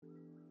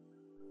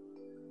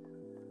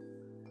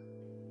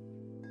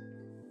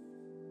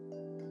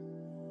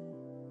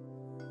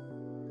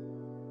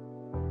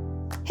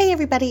Hey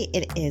everybody,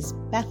 it is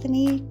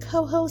Bethany,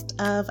 co-host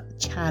of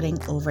Chatting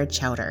Over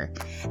Chowder.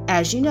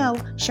 As you know,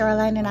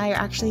 Caroline and I are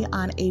actually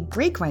on a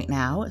break right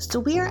now, so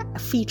we are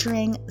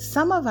featuring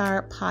some of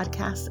our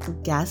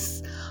podcast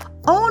guests'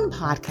 own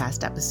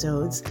podcast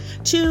episodes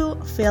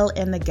to fill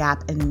in the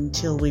gap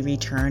until we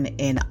return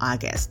in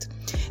August.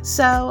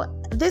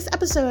 So this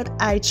episode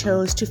I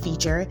chose to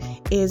feature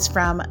is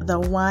from the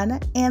one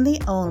and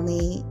the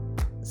only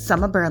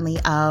Summer Burnley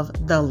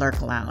of The Lurk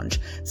Lounge.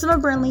 Summer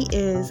Burnley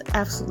is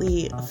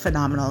absolutely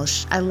phenomenal.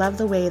 I love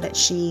the way that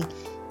she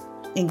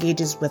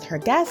engages with her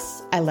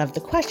guests. I love the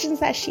questions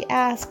that she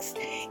asks,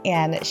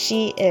 and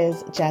she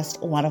is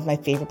just one of my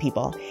favorite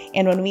people.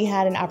 And when we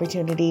had an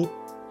opportunity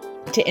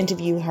to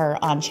interview her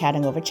on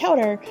Chatting Over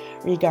Chowder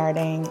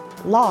regarding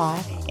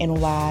law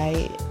and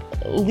why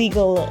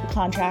legal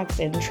contracts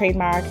and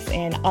trademarks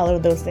and all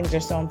of those things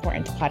are so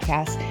important to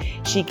podcasts,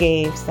 she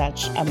gave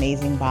such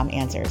amazing bomb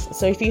answers.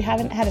 So if you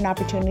haven't had an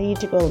opportunity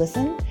to go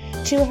listen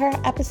to her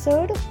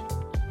episode,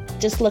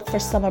 just look for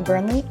Summer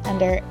Burnley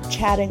under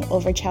Chatting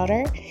Over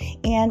Chowder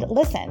and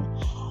listen.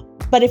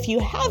 But if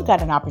you have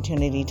got an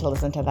opportunity to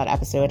listen to that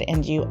episode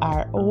and you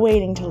are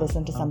waiting to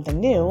listen to something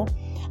new,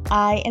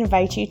 I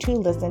invite you to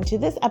listen to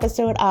this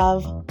episode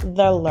of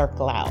The Lurk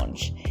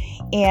Lounge.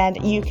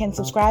 And you can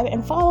subscribe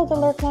and follow The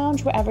Lurk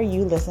Lounge wherever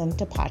you listen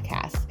to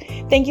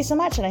podcasts. Thank you so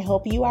much, and I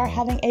hope you are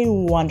having a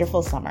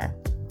wonderful summer.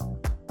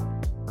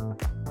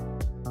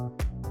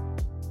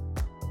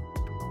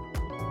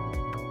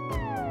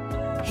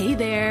 Hey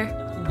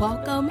there,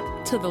 welcome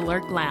to The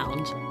Lurk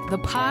Lounge, the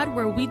pod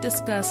where we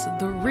discuss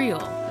the real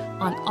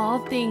on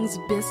all things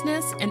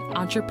business and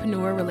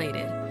entrepreneur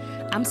related.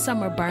 I'm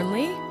Summer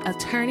Burnley,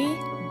 attorney,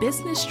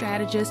 business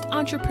strategist,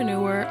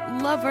 entrepreneur,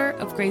 lover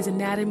of Grey's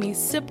Anatomy,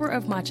 sipper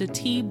of matcha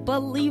tea,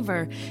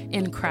 believer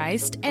in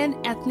Christ, and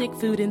ethnic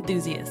food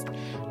enthusiast.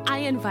 I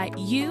invite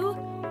you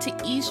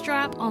to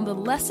eavesdrop on the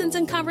lessons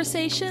and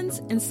conversations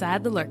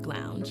inside the Lurk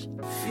Lounge.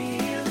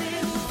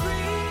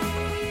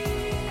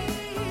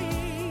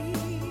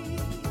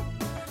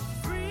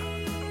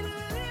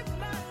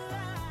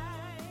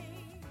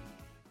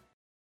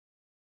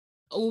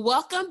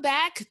 Welcome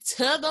back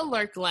to the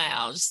Lurk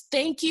Lounge.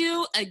 Thank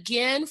you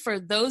again for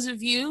those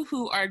of you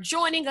who are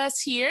joining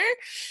us here.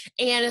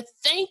 And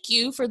thank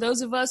you for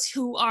those of us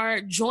who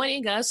are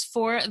joining us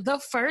for the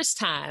first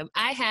time.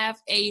 I have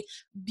a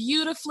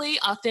beautifully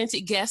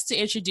authentic guest to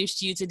introduce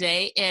to you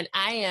today, and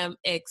I am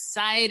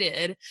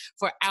excited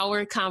for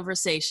our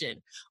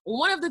conversation.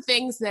 One of the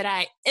things that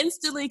I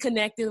instantly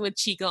connected with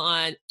Chika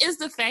on is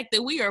the fact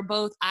that we are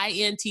both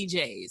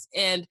INTJs.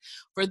 And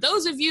for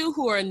those of you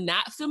who are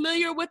not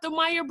familiar with the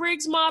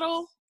Myers-Briggs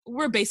model,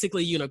 we're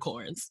basically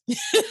unicorns.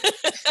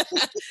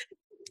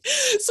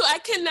 So I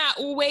cannot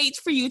wait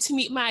for you to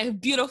meet my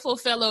beautiful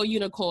fellow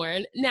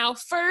unicorn. Now,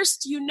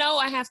 first,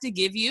 I have to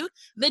give you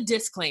the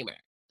disclaimer.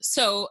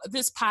 So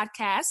this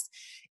podcast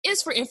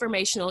is for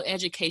informational,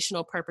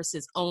 educational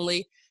purposes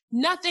only.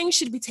 Nothing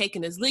should be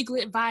taken as legal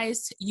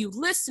advice. You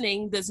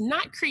listening does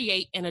not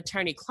create an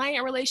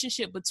attorney-client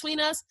relationship between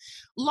us.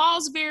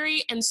 Laws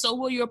vary, and so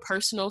will your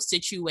personal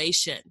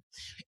situation.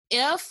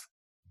 If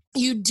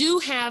you do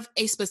have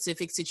a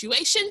specific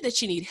situation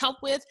that you need help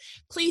with,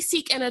 please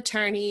seek an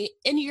attorney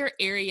in your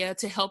area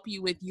to help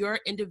you with your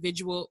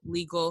individual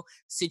legal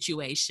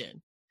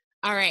situation.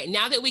 All right,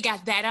 now that we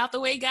got that out the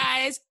way,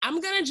 guys, I'm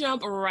going to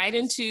jump right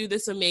into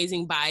this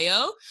amazing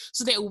bio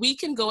so that we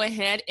can go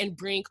ahead and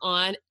bring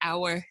on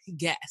our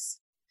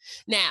guest.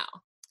 Now,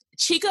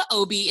 Chika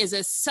Obi is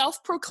a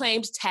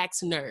self-proclaimed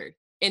tax nerd.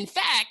 In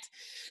fact,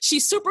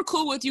 she's super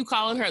cool with you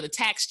calling her the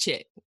tax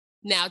chick.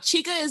 Now,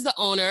 Chika is the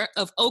owner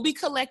of Obi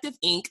Collective,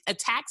 Inc., a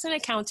tax and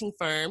accounting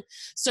firm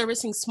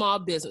servicing small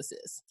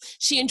businesses.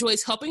 She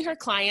enjoys helping her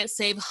clients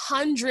save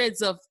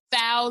hundreds of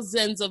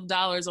thousands of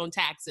dollars on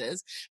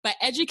taxes by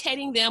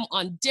educating them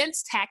on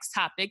dense tax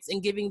topics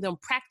and giving them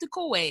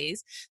practical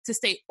ways to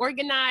stay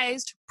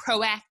organized,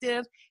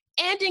 proactive,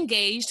 and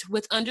engaged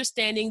with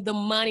understanding the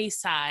money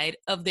side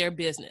of their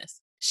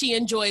business. She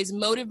enjoys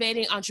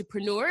motivating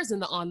entrepreneurs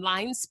in the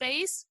online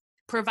space,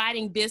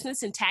 providing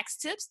business and tax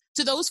tips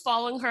to those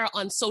following her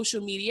on social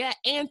media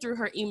and through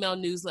her email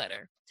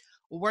newsletter.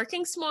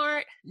 Working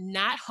smart,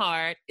 not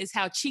hard, is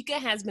how Chika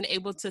has been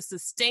able to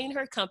sustain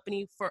her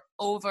company for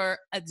over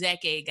a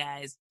decade,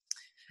 guys.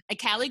 A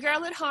Cali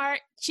girl at heart,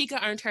 Chika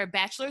earned her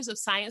Bachelor's of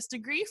Science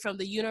degree from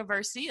the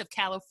University of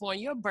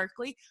California,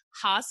 Berkeley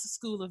Haas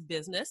School of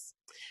Business.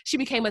 She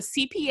became a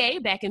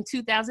CPA back in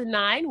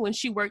 2009 when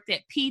she worked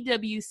at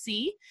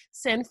PwC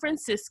San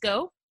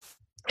Francisco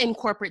in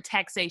corporate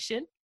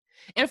taxation.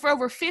 And for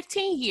over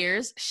 15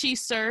 years, she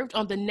served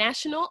on the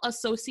National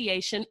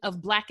Association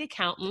of Black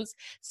Accountants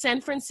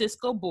San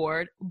Francisco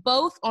board,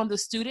 both on the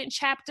student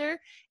chapter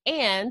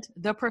and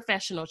the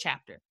professional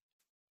chapter.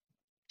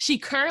 She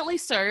currently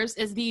serves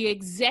as the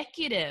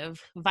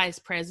executive vice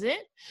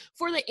president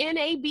for the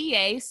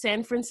NABA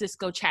San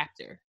Francisco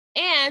chapter.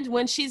 And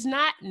when she's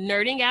not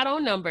nerding out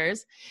on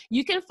numbers,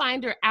 you can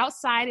find her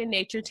outside in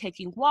nature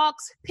taking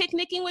walks,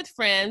 picnicking with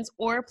friends,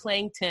 or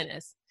playing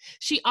tennis.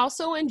 She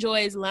also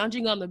enjoys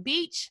lounging on the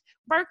beach,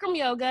 Birkram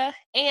Yoga,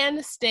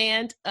 and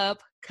stand-up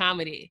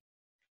comedy.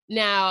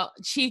 Now,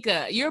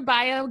 Chika, your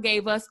bio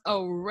gave us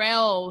a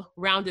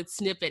well-rounded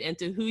snippet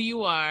into who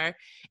you are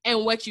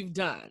and what you've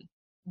done.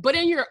 But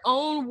in your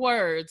own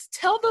words,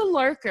 tell the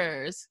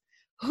lurkers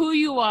who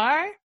you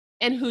are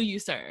and who you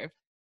serve.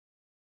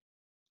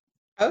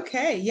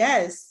 Okay,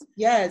 yes.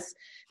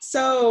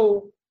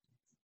 So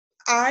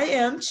I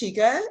am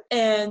Chika,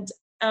 and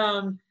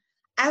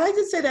I like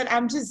to say that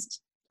I'm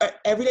just an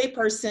everyday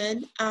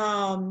person.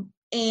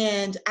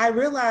 And I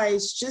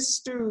realized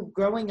just through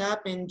growing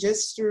up and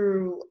just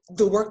through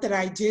the work that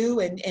I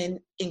do and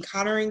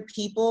encountering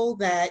people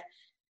that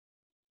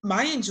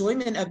my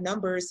enjoyment of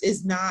numbers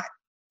is not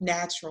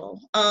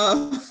natural.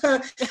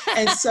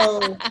 And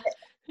so,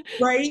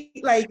 right,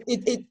 like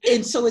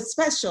and so it's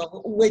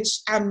special,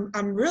 which I'm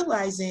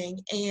realizing.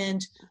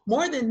 And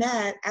more than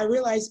that, I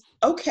realized,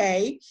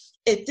 okay,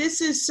 if this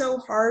is so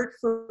hard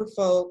for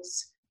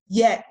folks,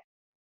 yet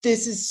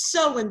this is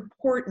so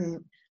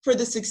important for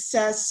the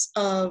success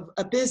of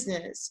a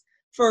business,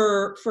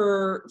 for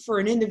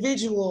an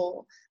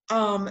individual,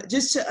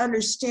 just to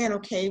understand,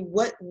 okay,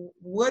 what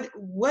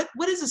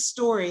is a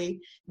story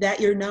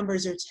that your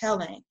numbers are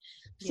telling?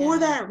 Yeah. For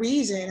that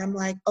reason, I'm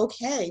like,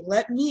 okay,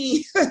 let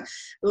me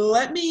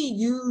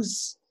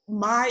use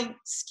my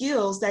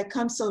skills that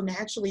come so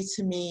naturally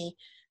to me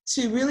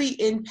to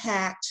really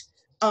impact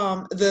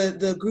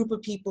the group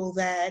of people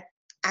that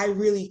I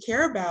really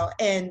care about.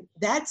 And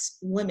that's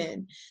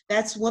women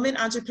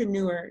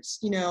entrepreneurs.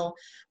 You know,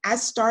 I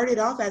started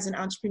off as an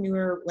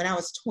entrepreneur when I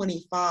was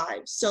 25.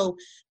 So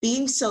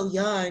being so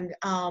young,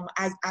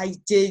 I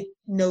did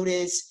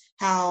notice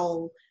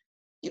how,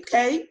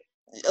 okay,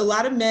 a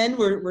lot of men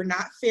were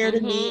not fair to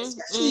me,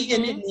 especially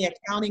in the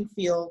accounting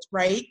field,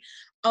 right?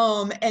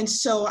 And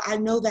so I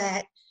know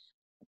that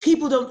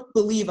people don't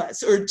believe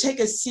us or take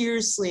us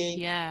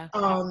seriously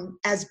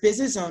as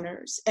business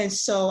owners. And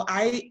so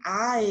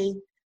I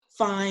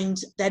find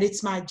that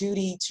it's my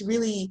duty to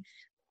really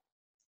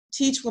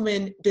teach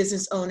women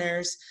business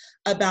owners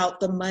about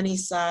the money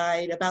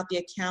side, about the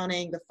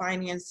accounting, the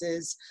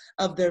finances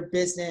of their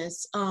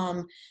business,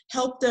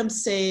 help them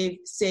save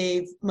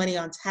money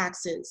on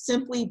taxes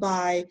simply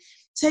by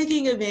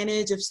taking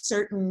advantage of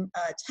certain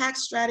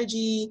tax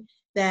strategy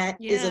that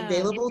is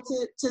available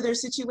to their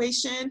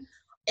situation,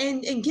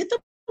 and get them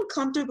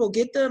comfortable,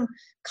 get them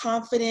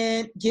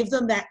confident, give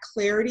them that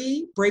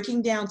clarity, breaking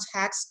down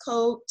tax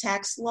code,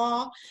 tax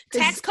law.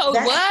 Tax code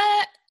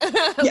what?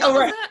 Yeah,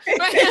 right.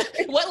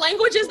 What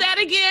language is that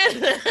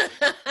again?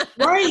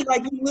 Right,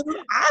 like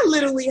I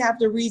literally have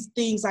to read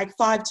things like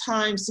 5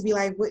 times to be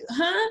like, wait,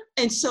 huh?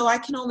 And so I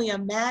can only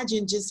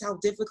imagine just how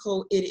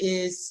difficult it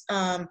is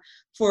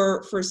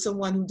for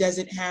someone who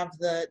doesn't have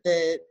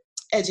the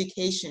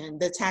education,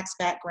 the tax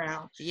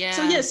background.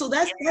 So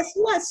that's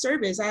who I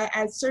service.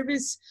 I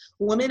service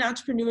women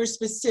entrepreneurs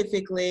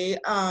specifically,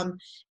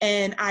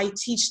 and I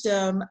teach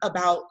them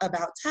about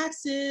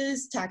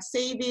taxes, tax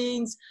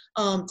savings,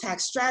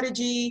 tax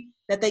strategy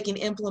that they can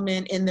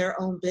implement in their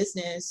own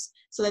business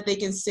so that they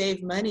can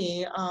save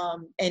money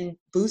and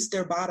boost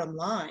their bottom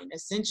line,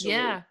 essentially.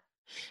 Yeah.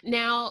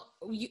 Now,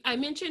 I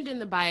mentioned in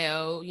the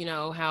bio, you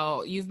know,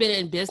 how you've been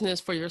in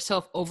business for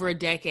yourself over a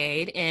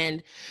decade,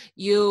 and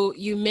you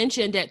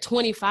mentioned at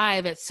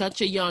 25, at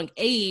such a young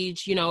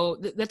age, you know,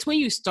 that's when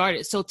you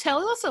started. So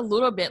tell us a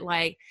little bit,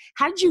 like,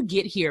 how did you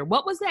get here?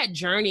 What was that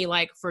journey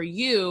like for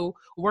you,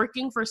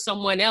 working for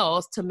someone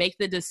else, to make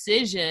the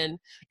decision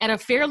at a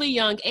fairly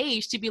young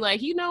age to be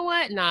like, you know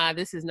what? Nah,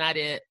 this is not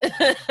it.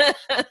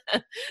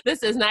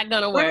 This is not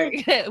gonna work.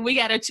 Right. We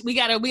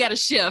gotta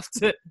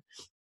shift.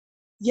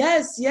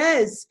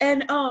 Yes.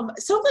 And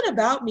something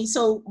about me,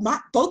 so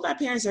both my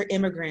parents are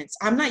immigrants.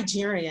 I'm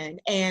Nigerian,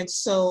 and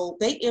so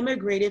they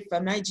immigrated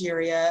from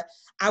Nigeria.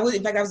 I was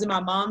in my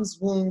mom's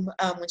womb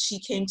when she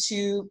came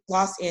to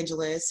Los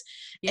Angeles.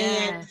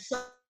 And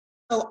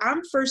so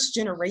I'm first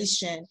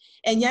generation.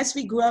 And yes,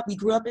 we grew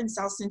up in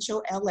South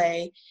Central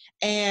LA.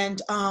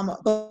 And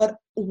but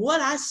what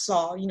I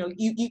saw, you know,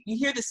 you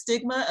hear the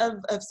stigma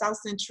of South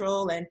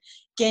Central and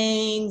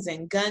gangs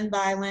and gun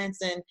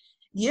violence, and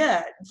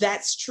yeah,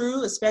 that's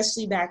true,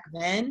 especially back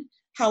then.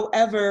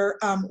 However,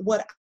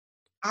 what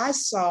I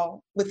saw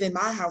within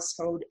my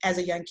household as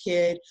a young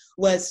kid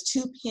was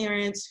 2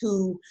 parents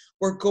who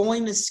were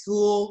going to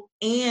school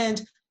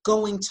and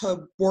going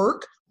to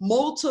work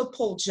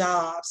multiple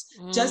jobs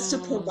just to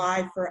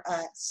provide for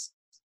us.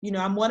 You know,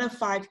 I'm one of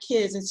 5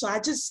 kids. And so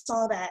I just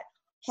saw that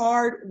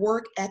hard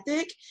work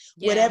ethic,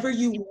 whatever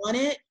you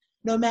wanted,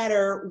 no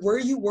matter where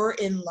you were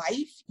in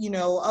life, you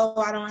know, oh,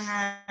 I don't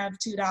have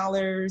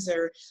 $2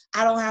 or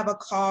I don't have a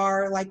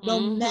car. Like no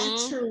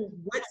matter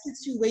what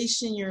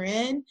situation you're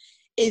in,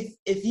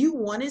 if you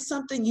wanted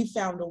something, you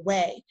found a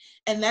way.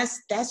 And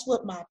that's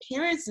what my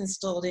parents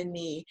instilled in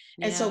me.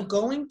 And so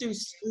going through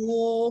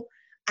school,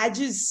 I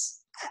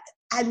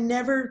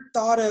never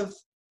thought of,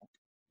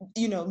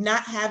 you know,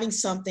 not having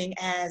something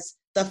as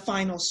the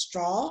final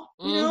straw,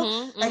 you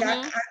know, like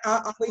I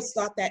always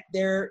thought that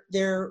there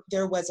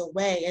was a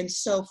way. And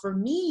so for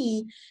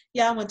me,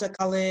 yeah, I went to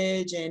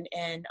college and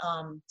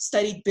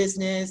studied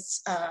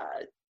business,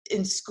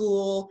 in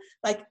school.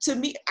 Like, to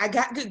me, I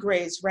got good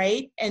grades,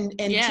 right? And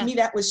to me,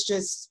 that was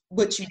just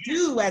what you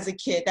do as a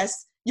kid.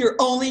 That's your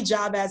only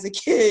job as a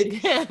kid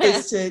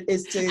is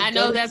to I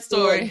know that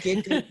story. And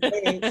get good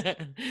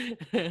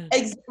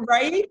grades.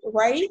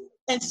 Right.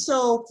 And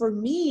so for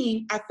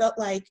me, I felt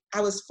like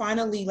I was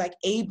finally like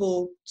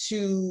able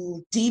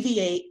to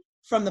deviate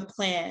from the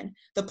plan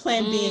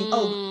being,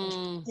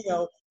 you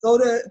know,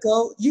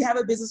 go, you have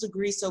a business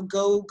degree, so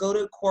go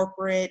to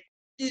corporate.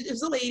 It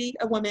was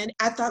a woman.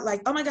 I thought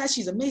like, oh my gosh,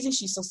 she's amazing.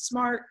 She's so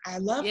smart. I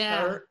love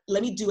her.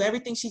 Let me do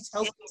everything she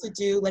tells me to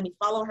do. Let me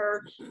follow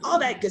her, all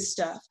that good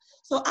stuff.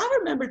 So I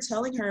remember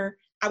telling her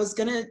I was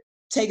going to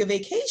take a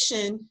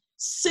vacation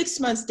 6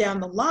 months down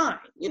the line,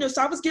 you know,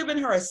 so I was giving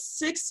her a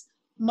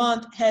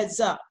 6-month heads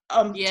up.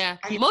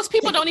 Most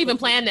people don't even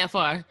plan that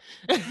far.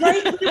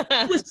 Right.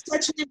 It was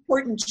such an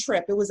important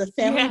trip. It was a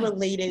family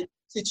related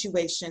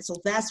situation. So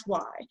that's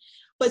why.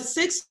 But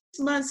 6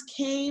 months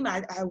came,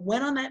 I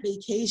went on that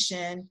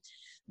vacation.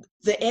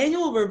 The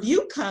annual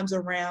review comes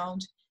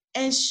around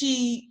and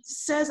she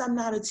says I'm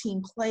not a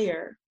team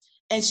player.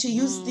 And she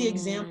used the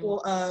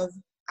example of,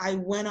 I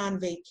went on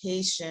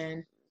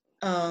vacation.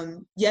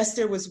 Yes,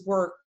 there was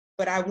work,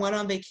 but I went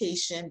on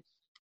vacation.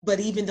 But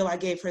even though I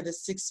gave her the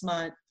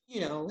 6-month,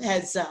 you know,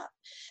 heads up.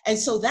 And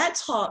so that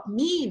taught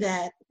me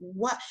that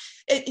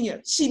you know,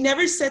 she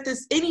never said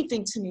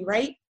anything to me,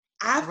 right?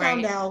 I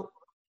found out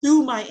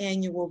through my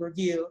annual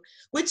review,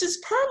 which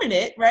is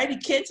permanent, right? You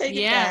can't take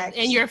it back.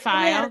 In your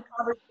file.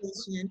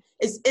 Conversation.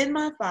 It's in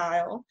my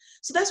file.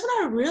 So that's when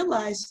I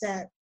realized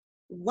that,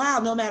 wow,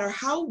 no matter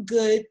how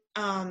good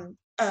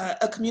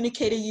a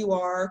communicator you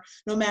are,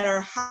 no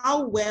matter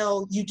how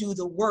well you do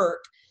the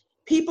work,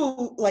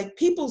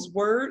 people's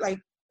word, like,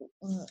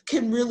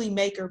 can really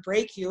make or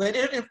break you. And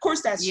of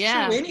course that's true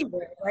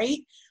anyway, right?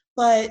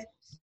 But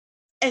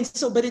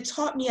it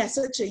taught me at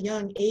such a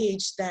young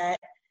age that,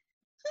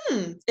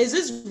 is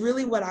this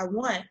really what I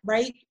want,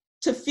 right?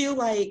 To feel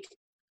like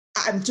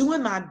I'm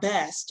doing my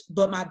best,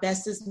 but my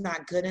best is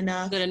not good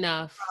enough.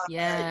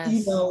 Yes.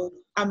 You know,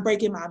 I'm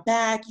breaking my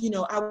back. You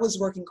know, I was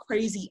working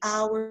crazy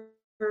hours,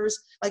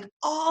 like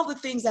all the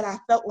things that I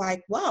felt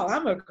like, wow,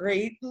 I'm a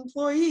great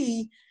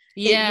employee.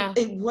 Yeah.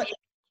 It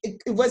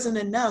wasn't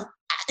enough.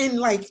 And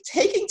like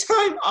taking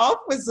time off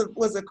was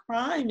a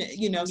crime,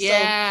 you know.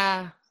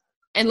 Yeah. So,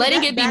 and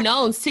letting it be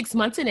known 6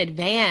 months in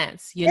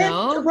advance, you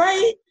know?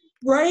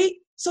 Right.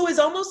 So it's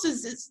almost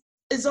as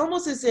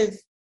if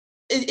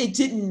it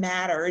didn't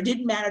matter. It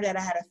didn't matter that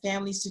I had a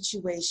family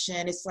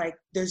situation. It's like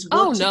there's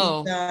work to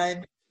be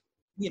done.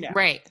 You know.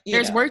 Right.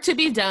 There's work to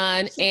be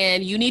done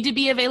and you need to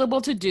be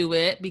available to do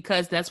it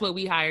because that's what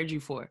we hired you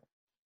for.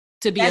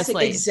 To be a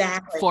slave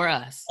for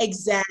us.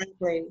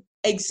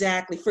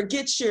 Exactly.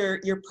 Forget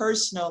your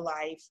personal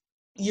life.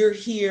 You're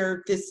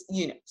here,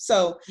 you know.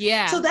 So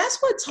that's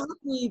what taught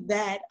me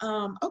that,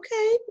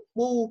 okay,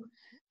 well,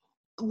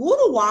 what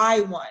do I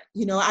want?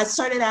 You know, I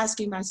started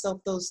asking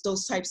myself those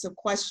types of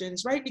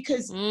questions, right?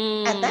 Because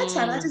at that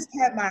time I just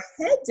had my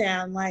head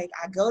down, like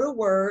I go to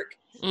work,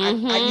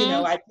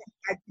 I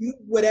do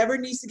whatever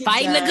needs to get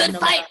fighting done.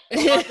 Fighting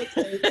the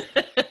good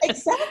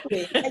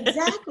fight.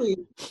 Exactly.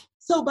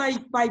 So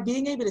by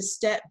being able to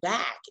step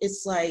back,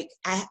 it's like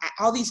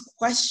all these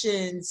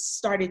questions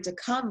started to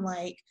come,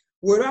 like,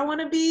 where do I want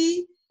to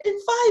be in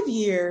 5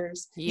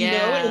 years?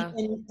 Yeah.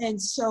 You know,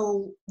 and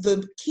so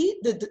the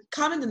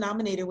common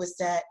denominator was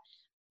that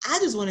I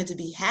just wanted to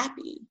be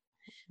happy,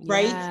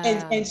 right?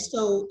 Yeah. And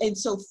so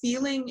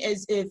feeling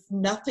as if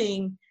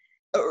nothing,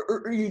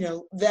 or you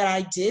know, that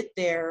I did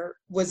there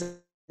was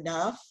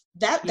enough.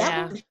 That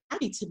was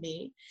happy to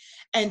me,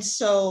 and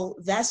so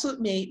that's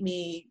what made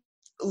me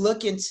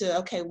look into,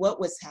 okay, what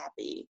was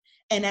happy?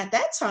 And at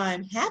that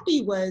time,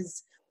 happy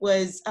was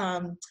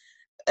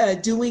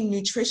doing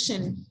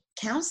nutrition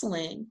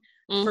counseling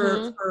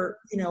for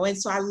you know. And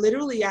so I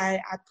literally I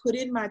put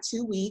in my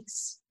 2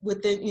 weeks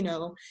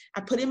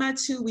I put in my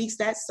 2 weeks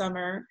that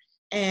summer.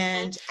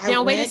 And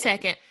wait a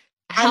second.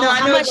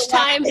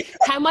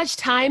 How much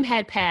time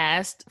had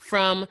passed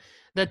from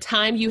the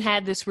time you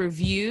had this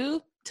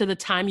review to the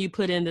time you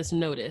put in this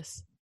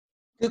notice?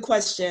 Good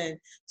question.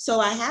 So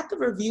I had the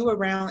review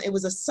around, it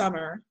was a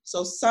summer.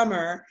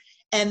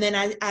 And then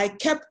I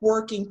kept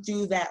working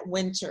through that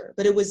winter,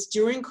 but it was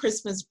during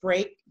Christmas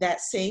break that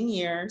same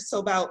year. So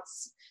about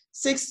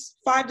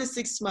 5 to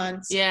 6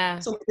 months. Yeah.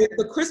 So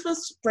the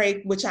Christmas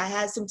break, which I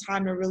had some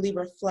time to really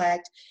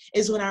reflect,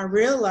 is when I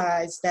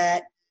realized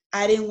that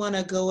I didn't want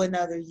to go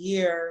another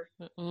year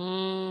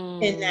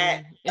in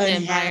that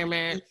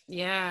environment.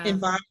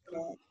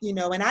 Environment, you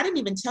know. And I didn't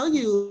even tell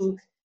you,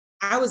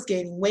 I was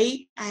gaining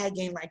weight. I had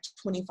gained like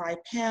 25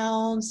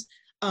 pounds.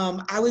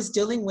 I was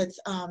dealing with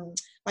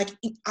like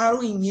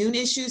autoimmune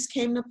issues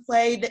came to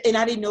play, and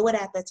I didn't know it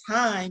at the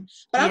time.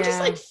 But I'm just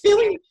like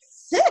feeling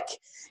sick,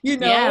 you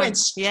know, and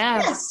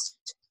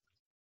stressed.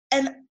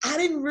 And I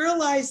didn't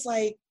realize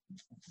like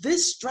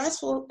this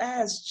stressful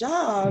ass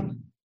job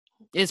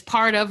is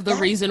part of the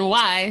reason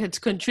why it's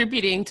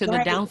contributing to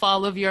the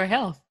downfall of your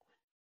health.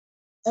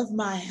 Of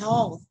my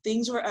health.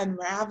 Things were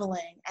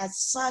unraveling at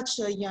such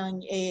a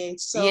young age.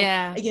 So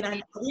again,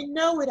 I didn't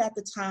know it at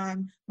the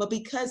time, but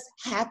because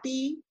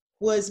happy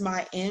was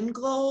my end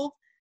goal,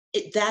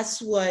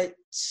 that's what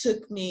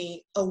took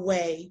me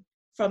away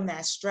from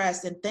that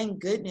stress. And thank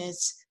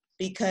goodness,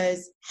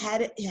 because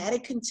had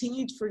it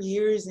continued for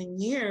years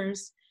and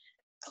years,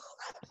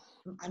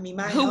 I mean,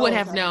 who would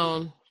have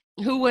known?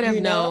 Who would have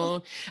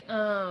known?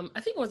 Know? I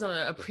think it was on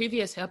a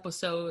previous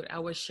episode I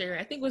was sharing.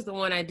 I think it was the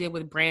one I did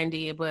with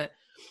Brandy, but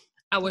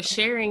I was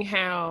sharing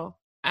how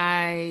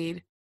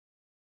I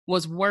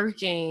was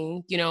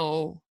working,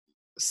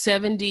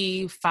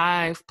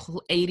 75,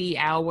 80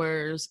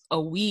 hours a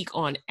week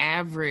on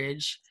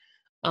average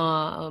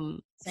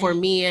for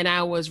me. And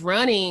I was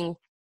running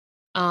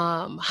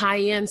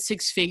high-end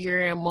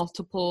 6-figure and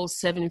multiple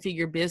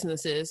 7-figure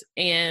businesses.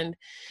 And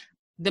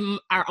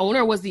our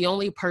owner was the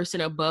only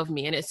person above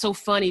me. And it's so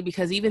funny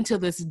because even to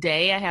this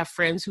day, I have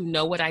friends who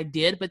know what I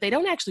did, but they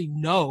don't actually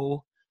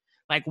know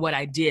like what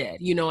I did,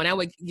 and I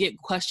would get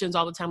questions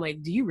all the time.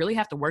 Like, do you really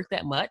have to work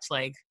that much?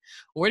 Like,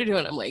 what are you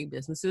doing? I'm like,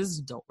 businesses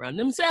don't run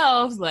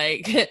themselves.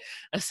 Like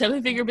a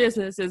 7-figure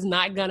business is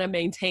not going to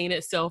maintain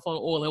itself on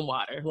oil and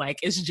water. Like,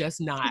 it's just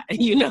not,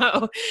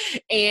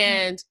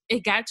 and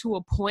it got to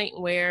a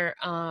point where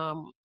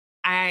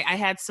I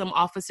had some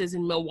offices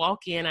in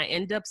Milwaukee, and I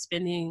ended up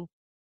spending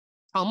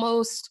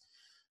almost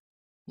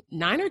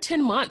 9 or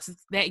 10 months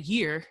that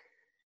year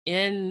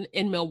in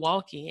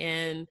Milwaukee.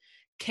 And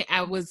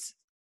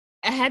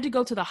I had to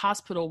go to the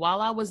hospital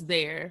while I was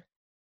there,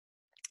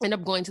 ended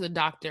up going to the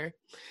doctor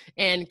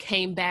and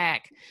came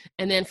back.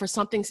 And then for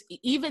something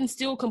even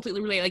still completely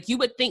related, like you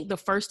would think the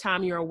first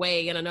time you're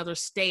away in another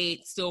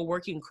state, still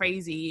working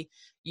crazy,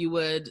 you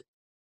would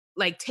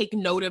like take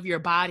note of your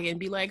body and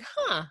be like,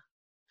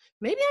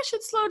 maybe I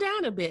should slow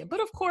down a bit.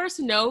 But of course,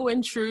 no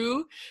and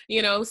true,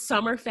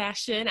 summer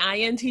fashion,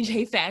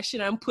 INTJ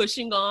fashion, I'm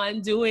pushing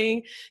on,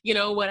 doing,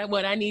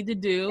 what I need to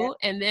do.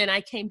 Yeah. And then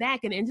I came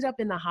back and ended up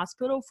in the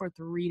hospital for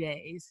 3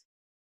 days.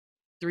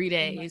 3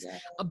 days,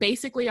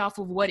 basically off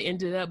of what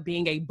ended up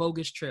being a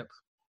bogus trip.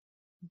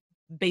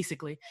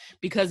 Basically,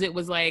 because it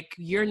was like,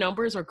 your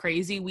numbers are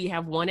crazy. We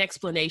have one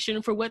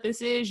explanation for what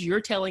this is.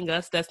 You're telling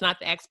us that's not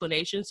the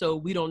explanation. So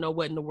we don't know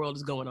what in the world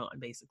is going on,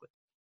 basically.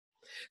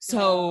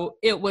 So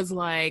it was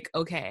like,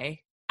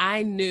 okay,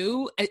 I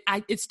knew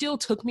it still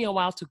took me a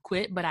while to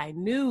quit, but I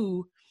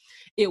knew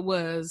it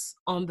was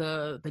on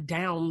the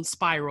down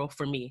spiral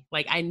for me.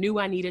 Like I knew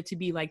I needed to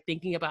be like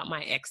thinking about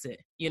my exit,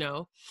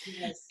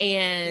 Yes.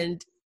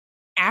 And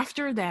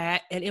after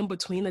that, and in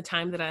between the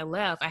time that I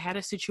left, I had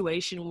a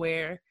situation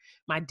where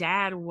my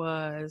dad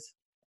was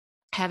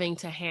having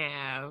to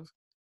have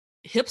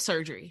hip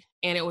surgery,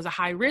 and it was a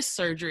high risk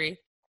surgery.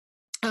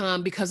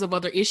 Because of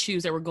other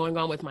issues that were going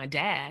on with my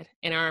dad.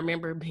 And I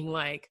remember being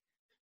like,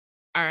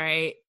 all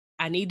right,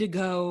 I need to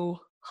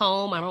go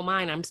home. I don't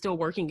mind. I'm still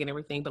working and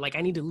everything, but like,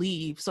 I need to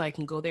leave so I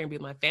can go there and be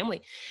with my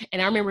family.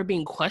 And I remember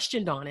being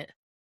questioned on it.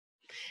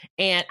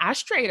 And I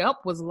straight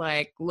up was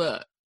like,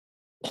 look,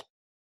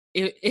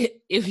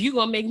 if you're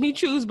going to make me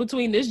choose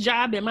between this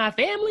job and my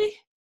family,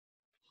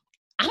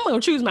 I'm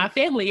going to choose my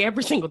family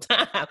every single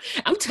time.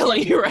 I'm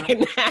telling you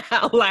right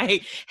now,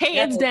 like,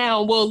 hands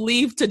down, we'll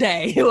leave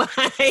today.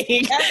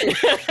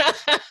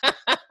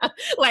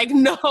 Like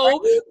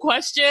no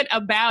question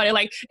about it.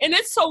 Like, and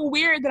it's so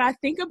weird that I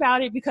think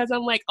about it because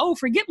I'm like, oh,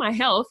 forget my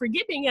health,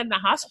 forget being in the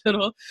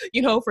hospital,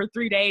 for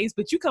 3 days,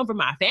 but you come from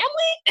my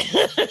family.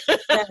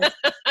 Yes.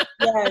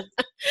 And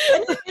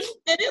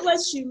it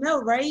lets you know,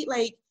 right?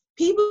 Like,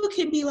 people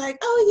can be like,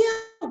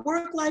 oh yeah,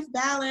 work-life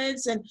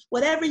balance and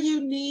whatever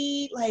you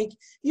need, like,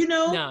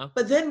 no.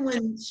 But then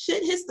when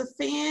shit hits the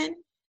fan,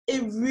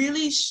 it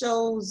really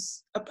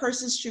shows a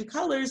person's true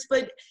colors.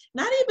 But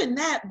not even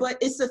that, but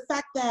it's the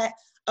fact that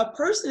a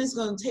person is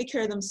going to take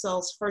care of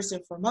themselves first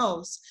and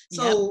foremost.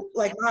 So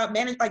like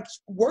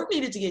work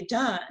needed to get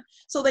done.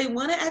 So they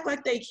want to act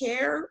like they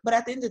care, but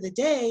at the end of the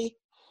day,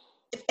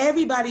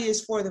 everybody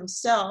is for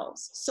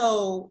themselves.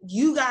 So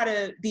you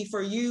gotta be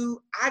for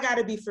you, I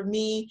gotta be for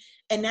me.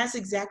 And that's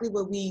exactly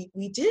what we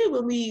did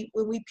when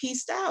we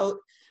pieced out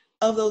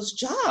of those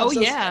jobs. Oh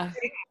yeah.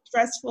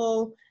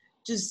 Stressful,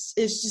 it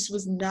just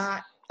was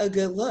not a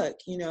good look,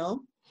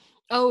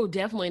 Oh,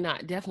 definitely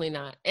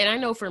not. And I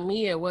know for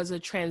me, it was a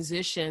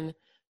transition,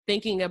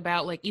 thinking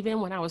about like,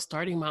 even when I was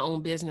starting my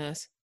own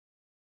business,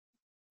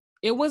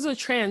 it was a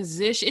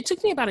transition. It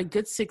took me about a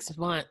good 6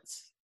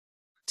 months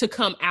to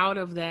come out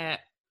of that.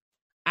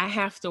 I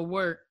have to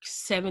work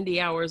 70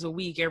 hours a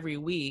week every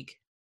week,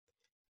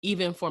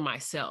 even for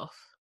myself.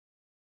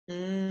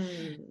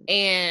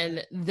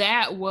 And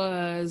that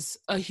was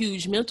a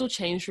huge mental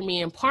change for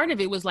me. And part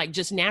of it was like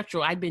just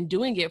natural. I'd been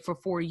doing it for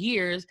 4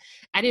 years.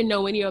 I didn't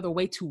know any other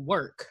way to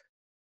work.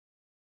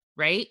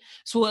 Right.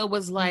 So it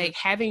was like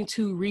having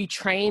to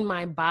retrain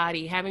my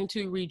body, having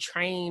to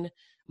retrain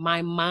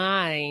my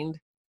mind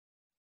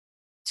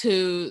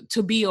to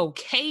be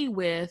okay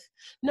with,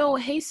 no,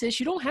 hey sis,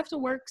 you don't have to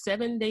work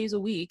 7 days a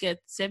week at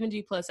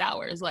 70 plus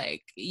hours.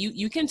 Like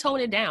you can tone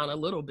it down a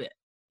little bit,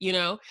 you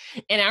know?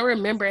 And I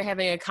remember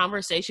having a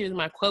conversation with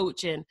my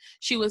coach, and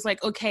she was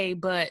like, okay,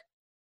 but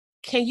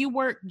can you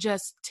work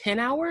just 10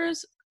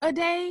 hours a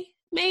day,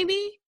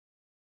 maybe?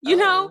 You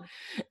know?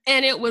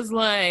 And it was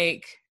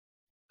like,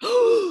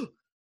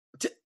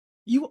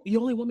 you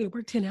only want me to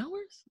work 10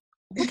 hours?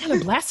 What kind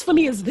of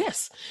blasphemy is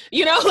this?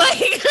 You know,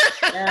 like,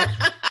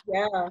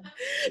 yeah.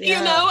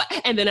 You know?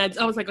 And then I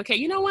was like, okay,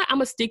 you know what? I'm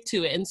gonna stick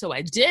to it. And so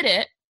I did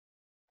it.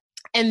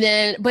 And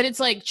then, but it's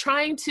like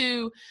trying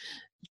to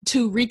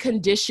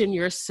recondition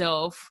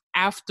yourself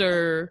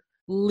after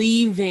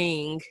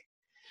leaving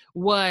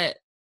what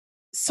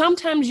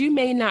sometimes you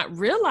may not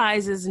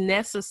realize is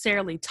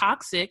necessarily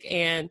toxic.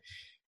 And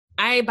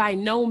I by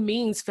no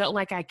means felt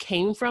like I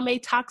came from a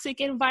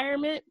toxic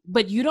environment,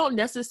 but you don't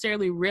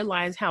necessarily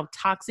realize how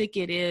toxic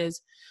it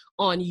is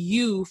on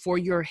you for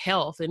your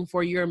health and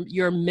for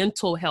your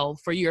mental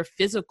health, for your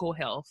physical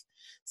health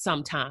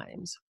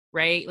sometimes,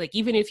 right? Like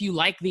even if you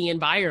like the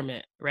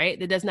environment, right?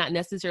 That does not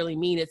necessarily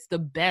mean it's the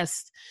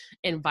best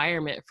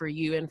environment for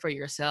you and for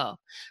yourself.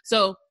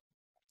 So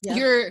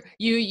you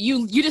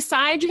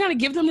decide you're going to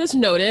give them this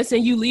notice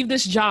and you leave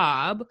this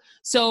job.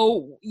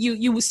 So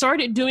you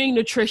started doing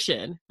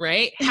nutrition,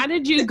 right? How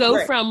did you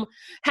go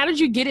how did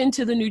you get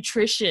into the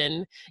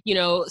nutrition,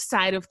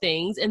 side of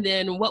things? And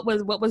then what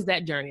was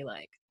that journey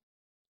like?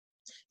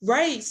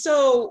 Right.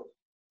 So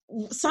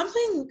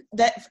something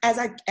that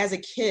as a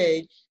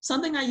kid,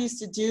 something I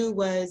used to do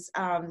was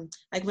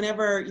like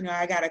whenever,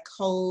 I got a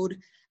cold,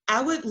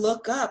 I would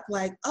look up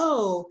like,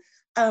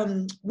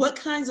 what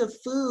kinds of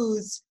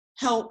foods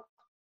help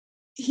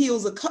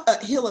heal a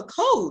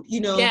cold,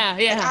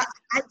 Yeah.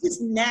 I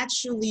just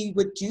naturally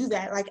would do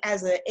that, like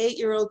as an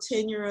 8-year-old,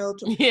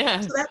 10-year-old. Yeah.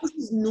 So that was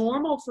just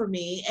normal for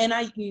me. And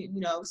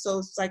so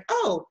it's like,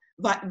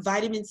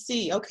 vitamin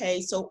C.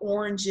 Okay. So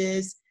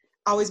oranges,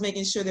 always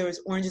making sure there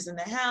was oranges in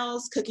the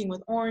house, cooking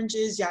with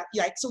oranges.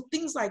 So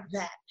things like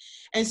that.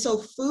 And so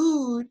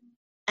food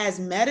as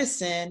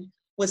medicine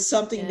was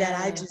something that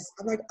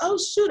I'm like, oh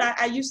shoot,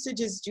 I used to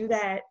just do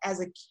that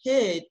as a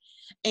kid.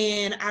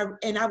 And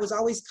I was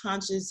always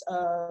conscious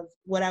of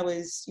what I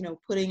was,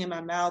 putting in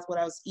my mouth, what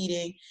I was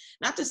eating.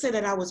 Not to say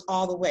that I was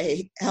all the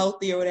way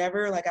healthy or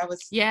whatever, like I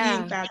was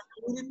eating fast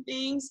food and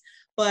things,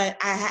 but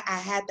I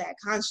had that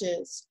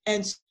conscious.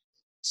 And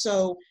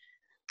so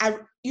I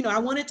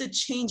wanted to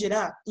change it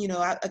up.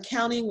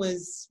 Accounting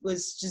was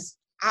just,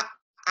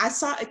 I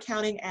saw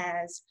accounting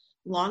as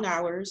long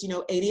hours,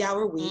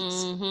 80-hour weeks.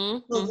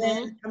 So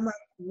then I'm like,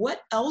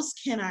 what else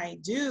can I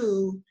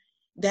do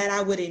that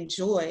I would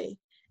enjoy?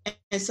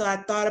 And so I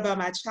thought about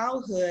my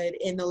childhood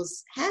and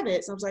those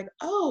habits. I was like,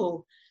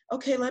 oh,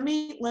 okay, let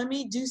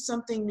me do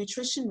something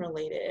nutrition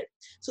related.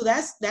 So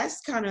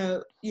that's kind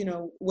of,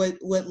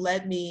 what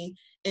led me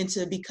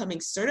into becoming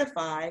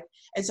certified.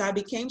 And so I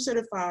became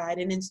certified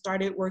and then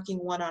started working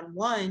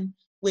one-on-one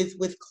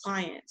with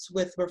clients,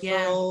 with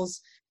referrals.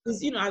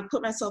 Because, I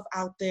put myself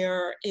out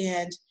there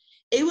and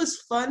it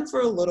was fun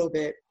for a little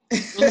bit.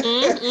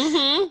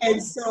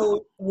 And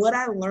so what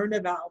I learned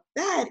about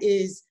that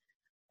is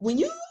when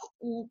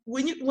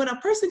a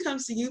person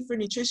comes to you for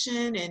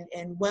nutrition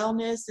and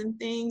wellness and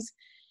things,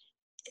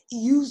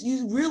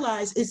 you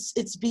realize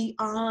it's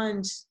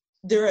beyond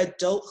their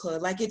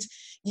adulthood. Like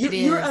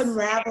you're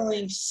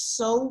unraveling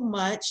so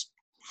much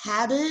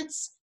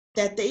habits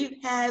that they've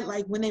had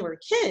like when they were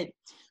a kid,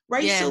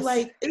 right? Yes. So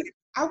like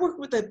I worked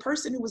with a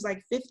person who was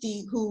like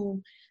 50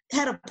 who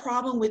had a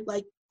problem with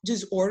like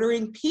just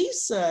ordering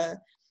pizza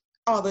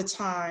all the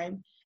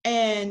time,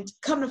 and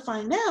come to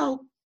find out,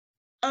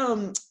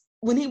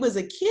 when he was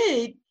a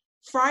kid,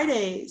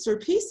 Fridays were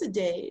pizza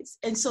days.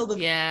 And so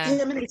him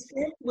and his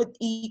family would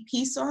eat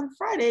pizza on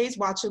Fridays,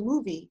 watch a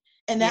movie.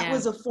 And that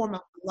was a form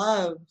of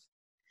love.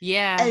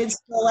 Yeah. And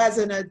so as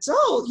an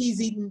adult, he's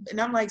eating, and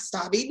I'm like,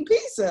 stop eating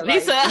pizza.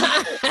 Like,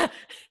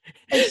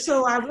 and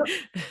so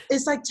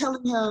it's like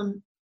telling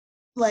him,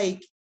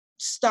 like,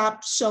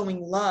 stop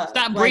showing love.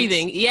 Stop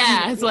breathing.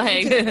 Yeah. It's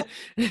like.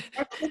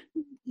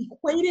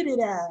 Equated it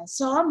as.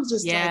 So I'm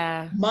just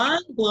like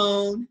mind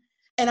blown.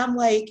 And I'm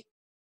like,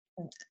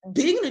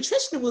 being a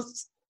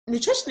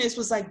nutritionist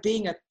was like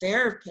being a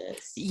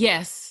therapist.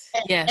 Yes.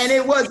 And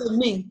it wasn't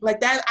me. Like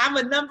that, I'm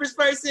a numbers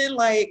person,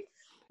 like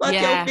fuck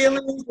your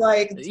feelings,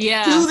 like do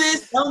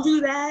this, don't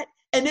do that.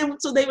 And then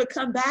so they would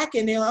come back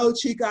and they're like, oh,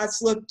 Chica, I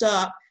slipped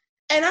up.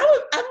 And I'm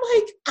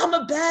like, I'm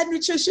a bad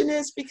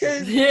nutritionist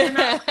because they're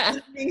not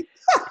listening.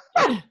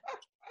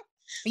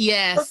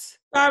 Yes.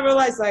 So I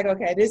realized like,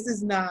 okay, this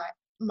is not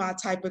my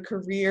type of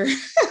career.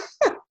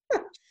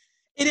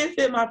 It didn't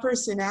fit my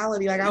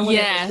personality. Like I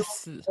wanted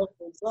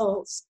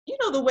results.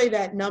 The way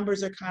that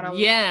numbers are kind of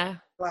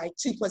like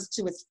 2 +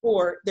 2 is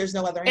 4. There's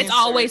no other answer. It's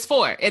always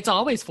 4. It's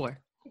always 4.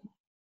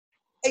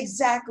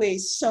 Exactly.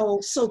 So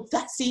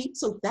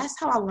that's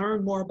how I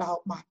learned more about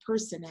my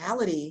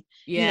personality.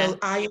 Yeah.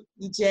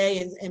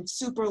 INTJ and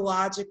super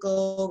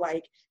logical,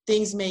 like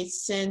things made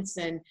sense.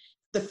 And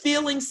the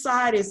feeling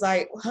side is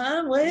like,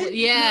 huh, what?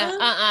 Yeah,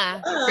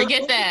 Huh?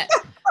 forget that.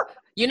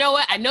 You know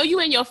what? I know you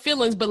in your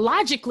feelings, but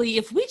logically,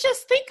 if we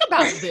just think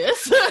about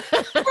this.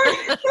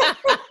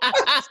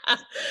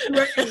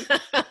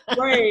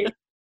 Right.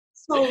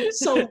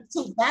 So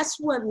that's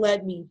what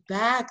led me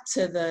back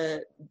to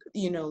the,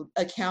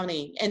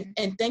 accounting.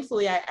 And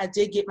thankfully I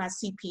did get my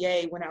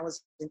CPA when I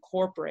was in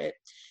corporate.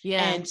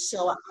 Yeah. And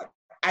so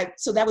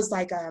so that was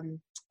like,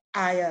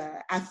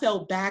 I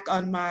fell back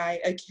on my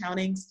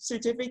accounting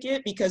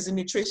certificate because the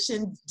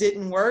nutrition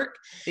didn't work.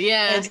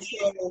 Yeah. And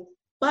so,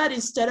 but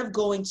instead of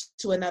going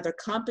to another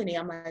company,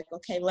 I'm like,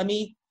 okay, let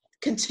me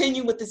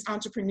continue with this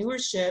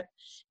entrepreneurship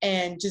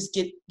and just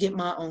get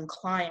my own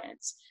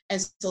clients.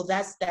 And so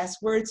that's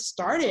where it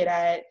started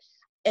at.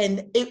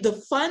 And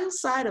the fun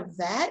side of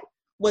that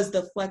was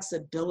the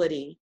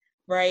flexibility,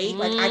 right?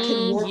 Like I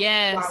can work who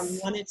I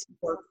wanted to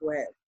work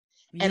with,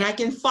 and I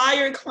can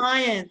fire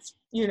clients,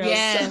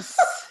 Yes.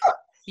 So.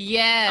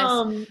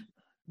 Yes.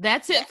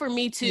 That's it for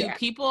me too.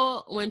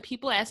 Yeah. When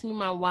people ask me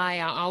my why,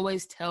 I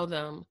always tell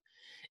them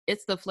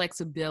it's the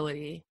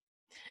flexibility.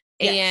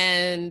 Yes.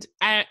 And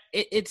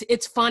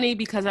it's funny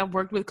because I've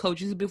worked with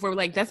coaches before,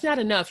 like, that's not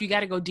enough. You got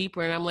to go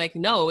deeper. And I'm like,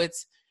 no,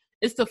 it's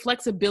the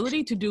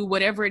flexibility to do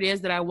whatever it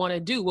is that I want to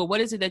do. Well,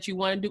 what is it that you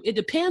want to do? It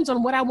depends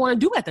on what I want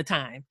to do at the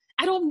time.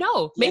 I don't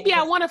know. Maybe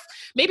I want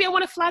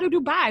to fly to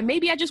Dubai.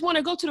 Maybe I just want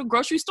to go to the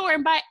grocery store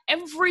and buy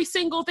every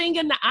single thing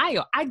in the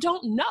aisle. I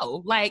don't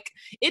know. Like,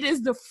 it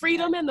is the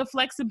freedom and the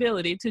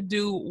flexibility to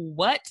do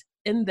what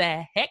in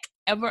the heck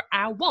ever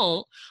I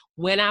want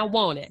when I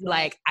want it.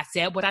 Like, I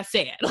said what I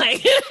said.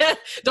 Like,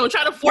 don't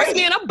try to force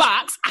me in a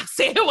box. I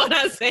said what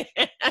I said.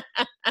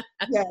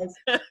 Yes.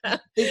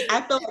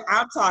 I feel like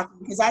I'm talking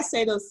because I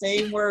say those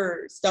same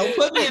words. Don't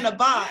put me in a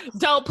box.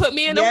 Don't put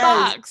me in a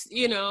box,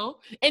 And,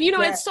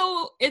 it's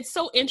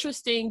so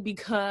interesting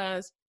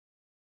because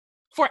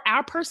for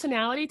our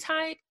personality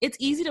type, it's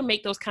easy to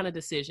make those kind of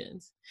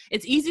decisions.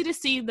 It's easy to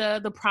see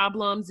the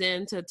problems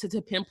and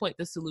to pinpoint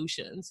the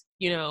solutions,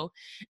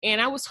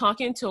 And I was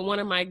talking to one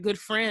of my good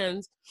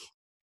friends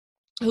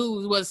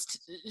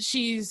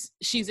she's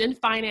in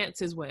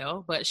finance as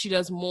well, but she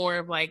does more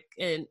of like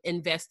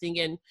investing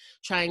and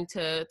trying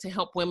to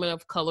help women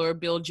of color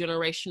build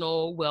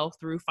generational wealth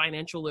through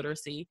financial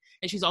literacy.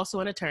 And she's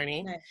also an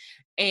attorney. Nice.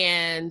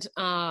 And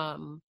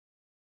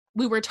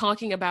we were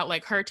talking about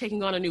like her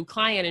taking on a new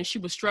client, and she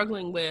was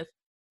struggling with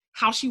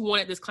how she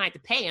wanted this client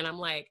to pay. And I'm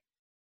like,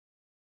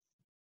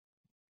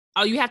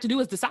 all you have to do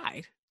is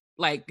decide.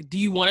 Like, do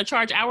you want to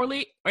charge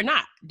hourly or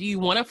not? Do you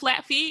want a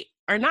flat fee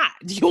or not?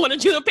 Do you want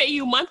to pay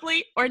you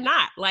monthly or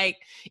not? Like,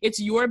 it's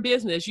your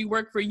business. You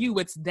work for you.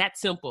 It's that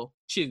simple.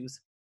 Choose.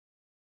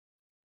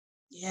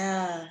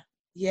 Yeah.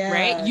 Yeah.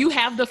 Right? You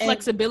have the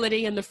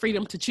flexibility and the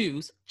freedom to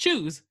choose.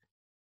 Choose.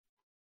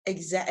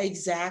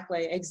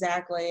 Exactly.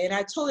 And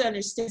I totally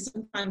understand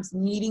sometimes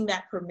needing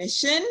that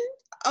permission.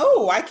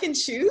 Oh, I can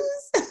choose.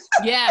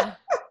 Yeah.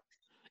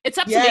 It's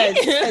up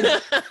to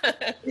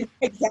me.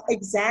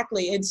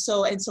 Exactly. And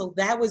so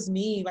that was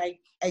me, like,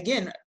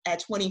 again,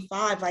 at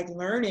 25, like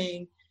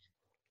learning,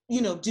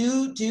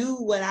 do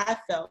what I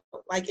felt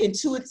like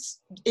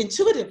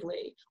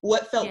intuitively,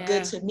 what felt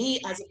good to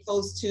me, as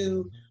opposed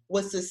to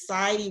what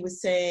society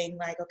was saying,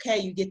 like, okay,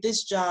 you get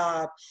this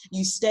job,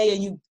 you stay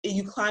and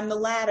you climb the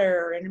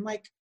ladder. And I'm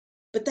like,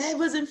 but that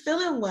wasn't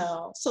feeling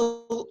well.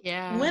 So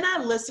when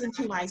I listen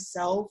to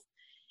myself,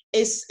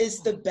 it's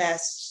the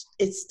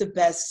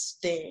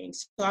best thing.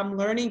 So I'm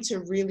learning to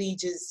really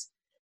just,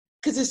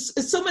 because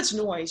it's so much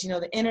noise,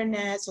 the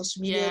internet,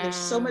 social media, there's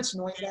so much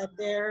noise out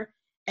there.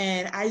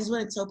 And I just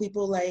want to tell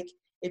people, like,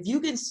 if you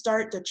can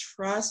start to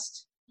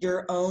trust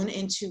your own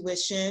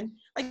intuition,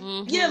 like,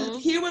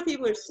 hear what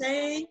people are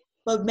saying,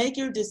 but make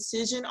your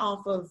decision off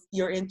of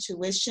your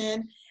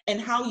intuition and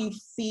how you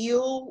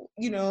feel,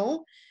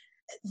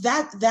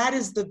 that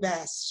is the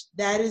best.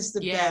 That is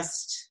the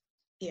best.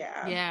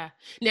 Yeah. Yeah.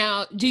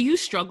 Now, do you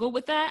struggle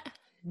with that?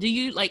 Do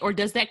you or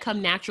does that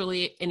come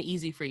naturally and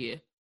easy for you?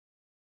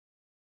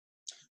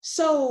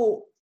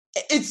 So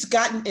it's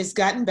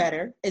gotten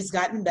better. It's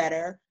gotten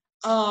better.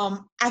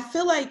 I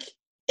feel like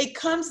it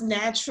comes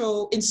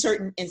natural in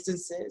certain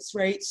instances,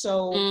 right?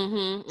 So,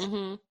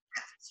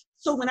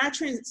 so when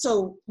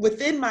so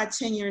within my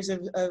 10 years of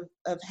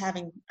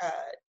having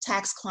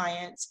tax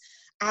clients,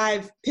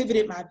 I've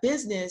pivoted my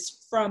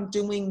business from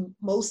doing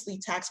mostly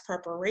tax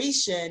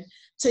preparation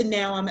to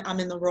now I'm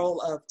in the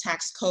role of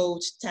tax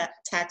coach,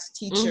 tax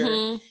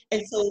teacher.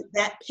 And so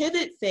that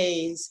pivot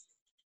phase,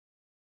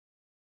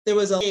 there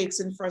was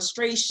aches and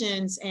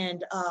frustrations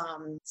and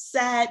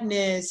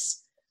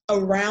sadness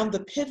around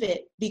the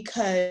pivot,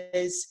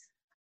 because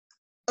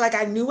like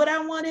I knew what I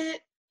wanted,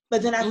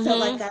 but then I felt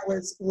like I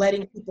was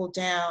letting people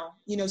down,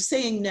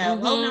 saying no.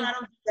 Oh no, I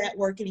don't do that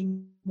work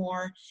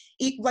anymore.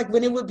 Like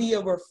when it would be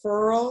a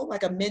referral,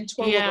 like a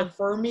mentor would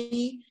refer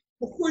me.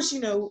 Of course,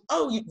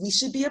 we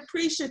should be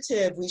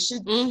appreciative. We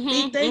should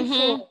be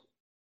thankful.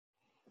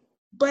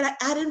 But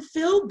I didn't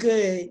feel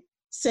good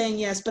saying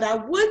yes, but I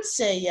would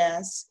say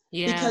yes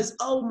Yeah. because,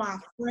 oh, my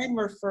friend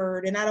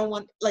referred, and I don't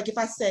want, like, if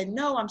I said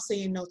no, I'm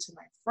saying no to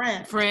my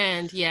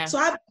friend. Yeah. So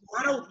I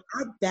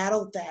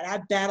battled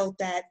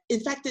that. In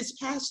fact, this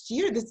past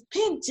year, this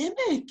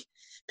pandemic,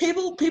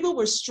 people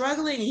were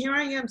struggling, and here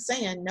I am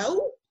saying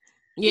no.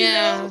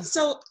 Yeah. You know?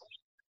 So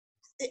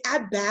I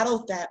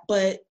battled that,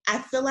 but I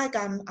feel like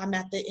I'm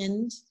at the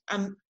end.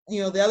 I'm,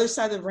 the other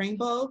side of the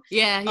rainbow.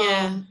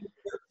 Yeah.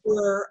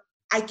 Where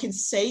I can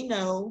say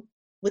no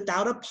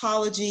without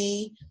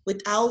apology,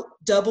 without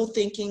double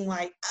thinking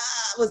like,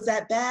 was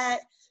that bad?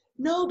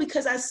 No,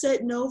 because I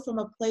said no from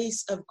a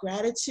place of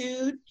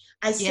gratitude.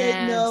 I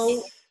said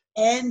no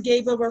and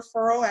gave a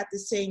referral at the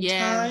same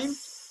time.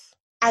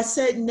 I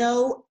said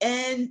no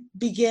and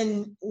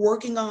began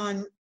working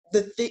on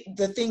the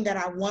thing that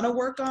I want to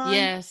work on.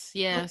 Yes.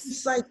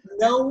 It's like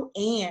no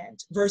and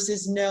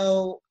versus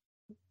no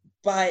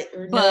but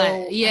or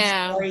no,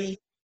 yeah. I'm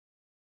sorry.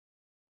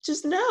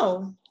 Just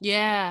no.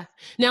 Yeah.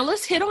 Now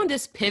let's hit on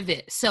this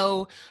pivot.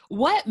 So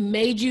what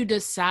made you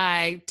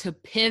decide to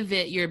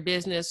pivot your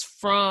business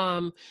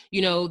from,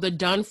 the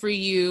done for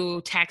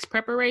you tax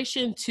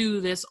preparation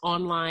to this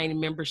online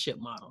membership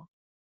model?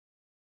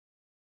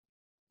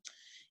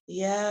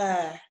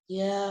 Yeah.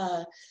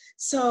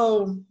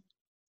 So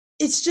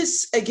it's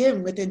just,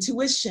 again, with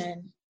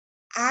intuition,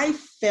 I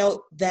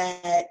felt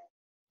that,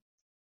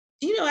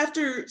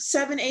 after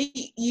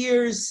 7-8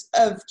 years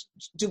of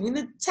doing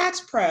the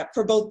tax prep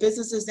for both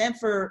businesses and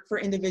for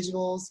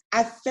individuals,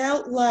 I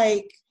felt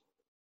like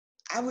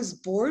I was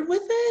bored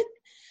with it.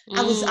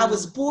 I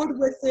was bored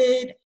with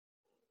it.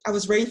 I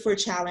was ready for a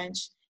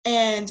challenge.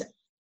 And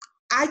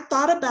I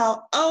thought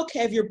about,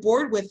 okay, if you're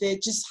bored with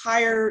it, just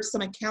hire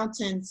some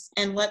accountants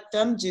and let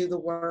them do the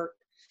work.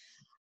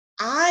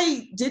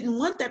 I didn't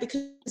want that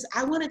because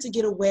I wanted to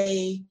get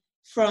away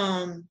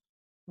from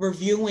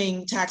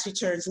reviewing tax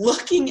returns,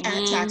 looking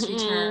at tax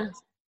returns,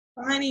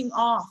 signing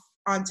off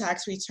on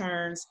tax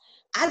returns.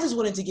 I just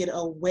wanted to get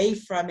away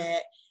from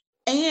it.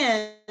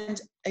 And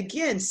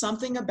again,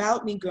 something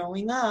about me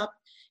growing up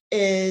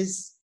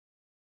is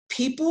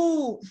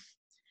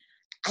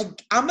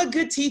I'm a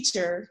good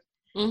teacher.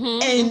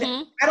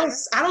 I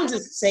don't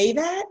just say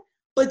that,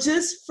 but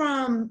just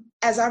from,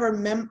 as I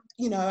remember,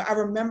 I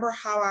remember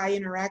how I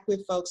interact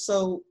with folks.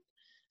 So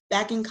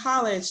back in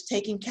college,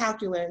 taking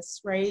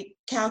calculus, right?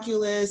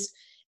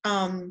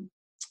 And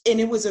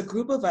it was a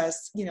group of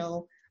us,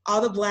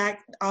 all the black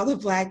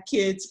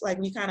kids, like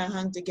we kind of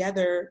hung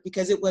together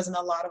because it wasn't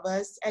a lot of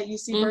us at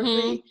UC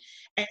Berkeley.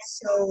 And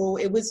so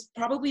it was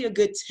probably a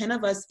good 10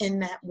 of us in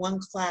that one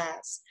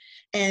class.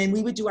 And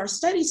we would do our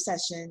study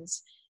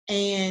sessions.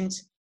 And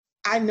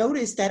I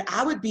noticed that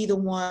I would be the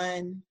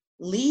one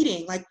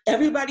leading, like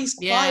everybody's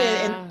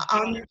quiet and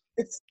I'm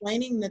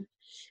explaining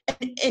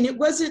and it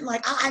wasn't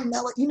like, I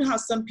know it. You know how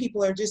some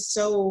people are just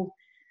so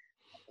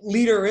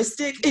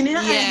leaderistic, and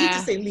I hate to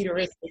say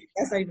leaderistic,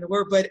 that's not even the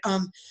word, but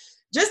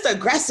just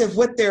aggressive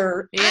with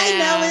their, I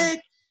know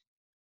it.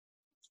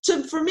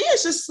 For me,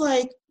 it's just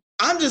like,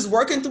 I'm just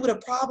working through the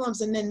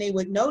problems, and then they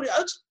would notice,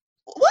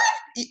 what?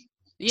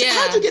 Yeah.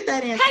 How'd you get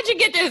that answer? How'd you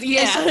get this?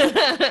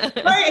 Yeah.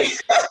 Right.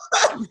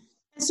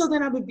 And so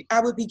then I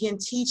would begin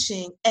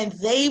teaching, and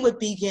they would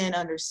begin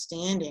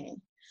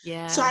understanding.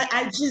 Yeah. So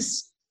I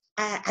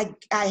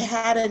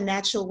had a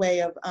natural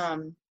way of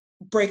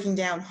breaking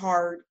down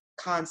hard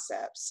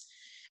concepts.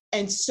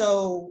 And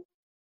so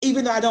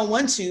even though I don't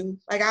want to,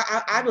 like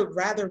I would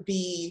rather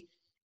be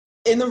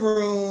in the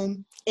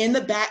room, in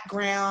the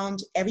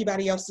background,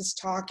 everybody else is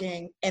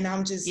talking, and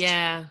I'm just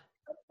good.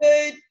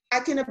 I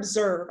can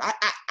observe.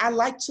 I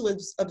like to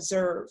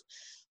observe.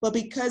 But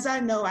because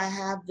I know I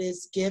have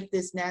this gift,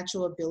 this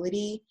natural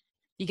ability,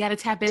 you got to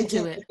tap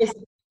into it.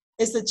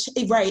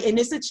 Right. And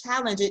it's a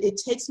challenge. It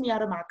takes me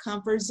out of my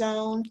comfort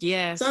zone.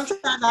 Yes.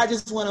 Sometimes I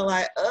just want to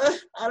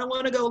I don't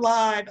want to go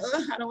live.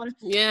 I don't want to.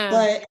 Yeah.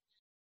 But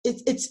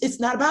it's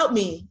not about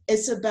me.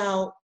 It's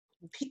about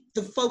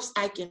the folks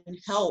I can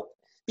help,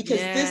 because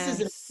this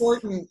is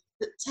important.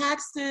 The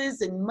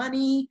taxes and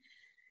money.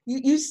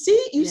 You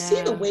see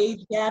the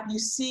wage gap. You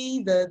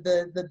see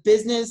the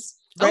business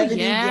revenue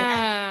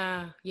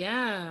gap.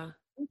 Yeah.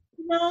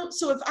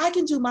 So if I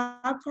can do my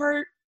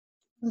part,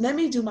 let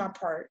me do my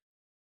part.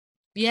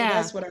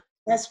 Yeah. So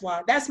that's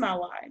my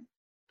why.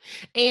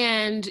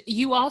 And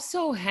you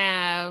also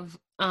have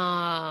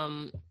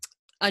a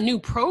new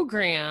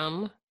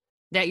program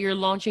that you're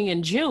launching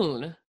in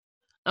June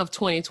of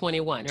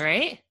 2021,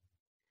 right?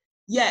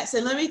 Yes,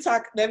 and let me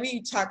talk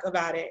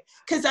about it,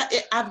 because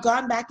I've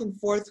gone back and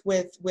forth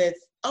with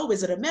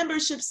is it a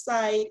membership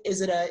site?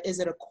 Is it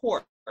a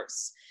course?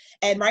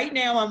 And right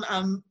now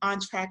I'm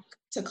on track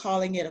to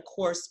calling it a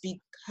course,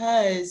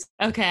 because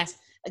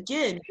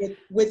again,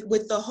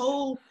 with the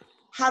whole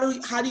how do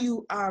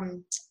you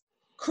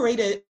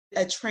create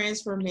a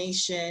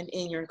transformation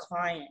in your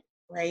client,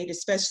 right?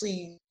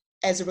 Especially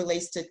as it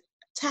relates to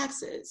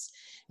taxes.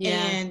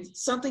 And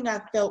something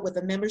I felt with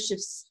a membership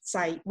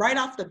site right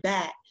off the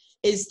bat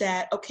is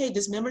that, okay,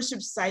 this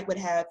membership site would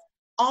have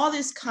all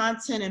this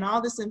content and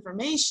all this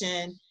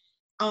information,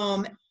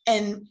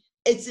 and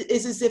it's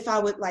as if I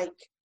would like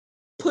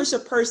push a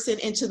person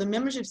into the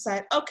membership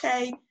site.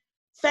 Okay,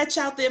 fetch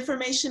out the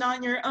information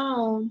on your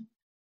own.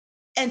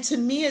 And to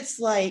me, it's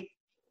like,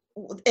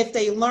 if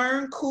they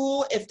learn,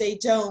 cool. If they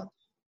don't,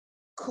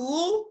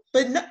 cool.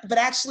 But no, but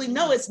actually,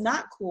 no, it's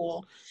not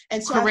cool.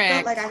 And so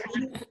Correct. I felt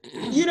like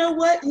you know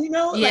what,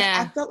 like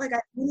Yeah. I felt like I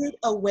needed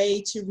a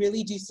way to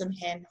really do some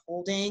hand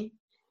holding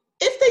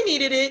if they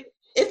needed it.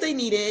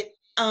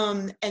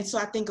 And so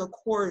I think a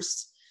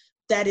course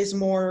that is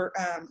more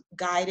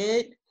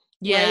guided.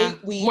 Yeah.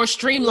 Right? More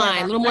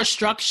streamlined, a little more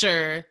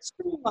structure.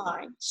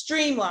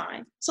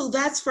 Streamline. So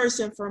that's first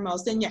and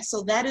foremost. And yes,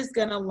 so that is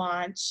gonna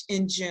launch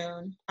in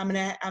June. I'm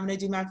gonna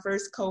do my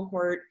first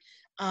cohort.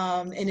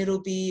 And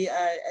it'll be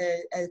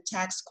a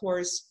tax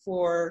course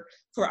for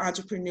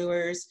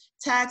entrepreneurs,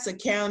 tax,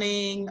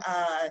 accounting,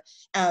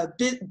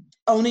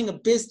 owning a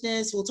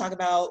business. We'll talk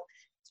about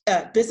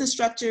business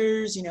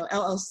structures,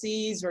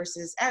 LLCs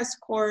versus S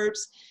corps.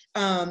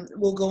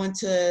 We'll go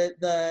into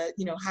the,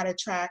 how to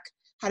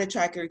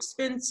track your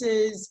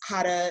expenses,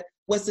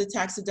 what's the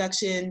tax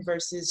deduction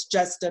versus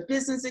just a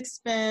business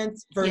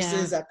expense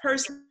versus a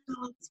personal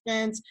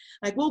expense.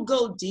 Like, we'll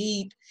go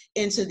deep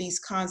into these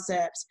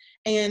concepts.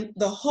 And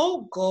the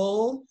whole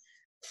goal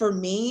for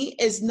me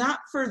is not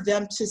for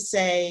them to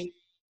say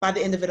by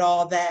the end of it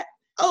all that,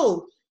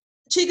 oh,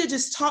 Chika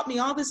just taught me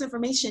all this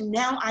information.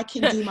 Now I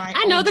can do my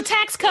I know the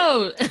tax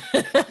code.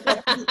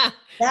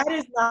 That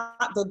is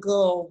not the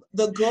goal.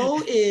 The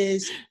goal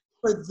is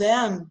for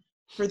them,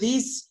 for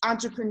these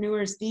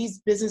entrepreneurs, these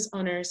business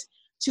owners,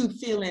 to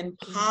feel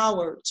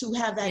empowered, to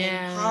have that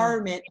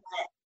empowerment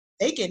that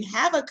they can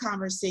have a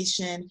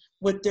conversation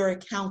with their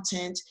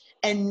accountant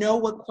and know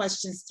what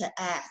questions to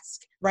ask,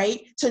 right?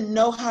 To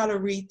know how to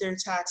read their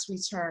tax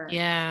return.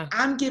 Yeah.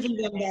 I'm giving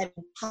them that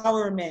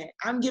empowerment.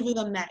 I'm giving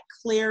them that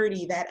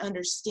clarity, that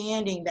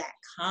understanding, that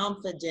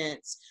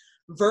confidence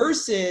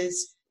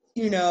versus,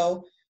 they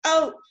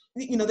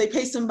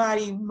pay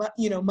somebody,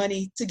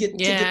 money to get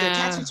their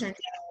tax return.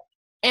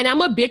 And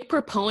I'm a big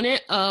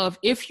proponent of,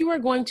 if you are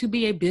going to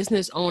be a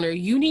business owner,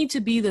 you need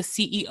to be the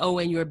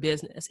CEO in your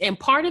business. And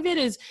part of it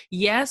is,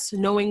 yes,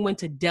 knowing when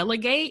to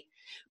delegate,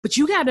 but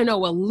you got to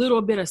know a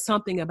little bit of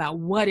something about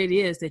what it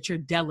is that you're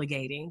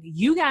delegating.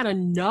 You got to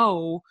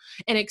know,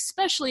 and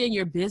especially in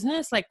your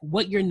business, like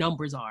what your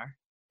numbers are.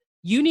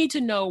 You need to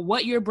know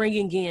what you're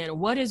bringing in,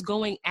 what is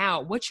going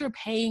out, what you're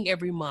paying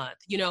every month.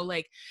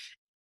 Like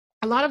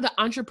a lot of the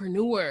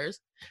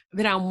entrepreneurs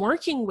that I'm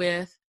working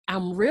with,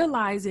 I'm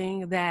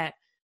realizing that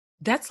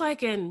that's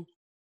like an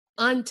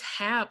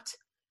untapped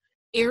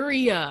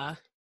area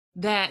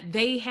that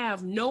they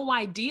have no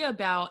idea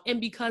about. And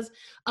because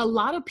a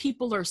lot of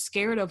people are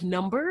scared of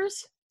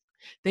numbers,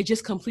 they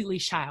just completely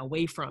shy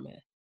away from it.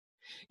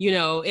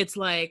 It's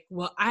like,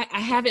 well, I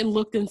haven't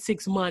looked in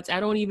 6 months. I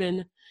don't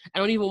even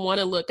want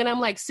to look. And I'm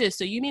like, sis,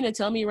 so you mean to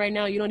tell me right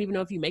now you don't even know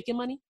if you're making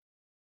money?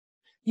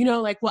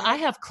 Well, I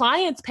have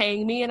clients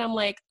paying me, and I'm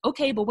like,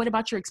 okay, but what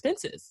about your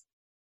expenses?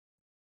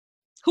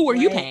 Who are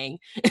you paying?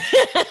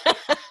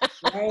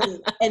 Right.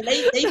 And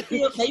they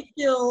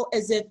feel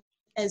as if,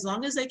 as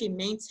long as they can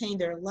maintain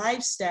their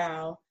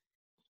lifestyle,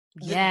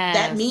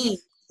 that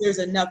means there's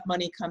enough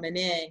money coming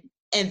in,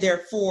 and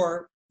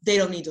therefore they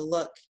don't need to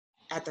look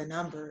at the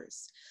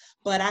numbers.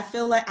 But I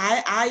feel like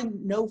I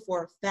know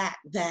for a fact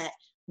that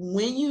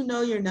when you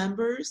know your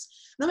numbers,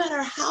 no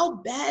matter how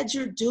bad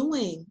you're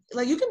doing,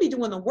 like you can be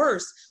doing the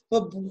worst,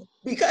 but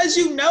because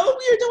you know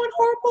you're doing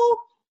horrible,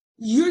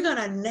 you're going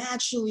to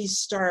naturally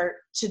start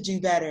to do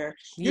better.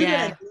 You're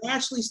going to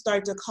naturally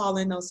start to call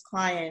in those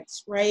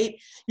clients, right?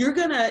 You're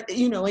going to,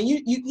 and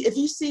you if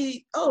you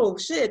see, oh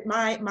shit,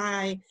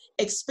 my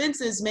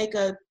expenses make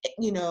up,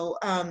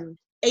 80%,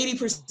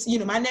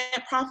 my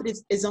net profit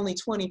is only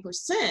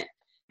 20%.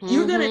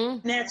 You're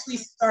going to naturally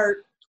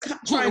start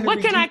trying to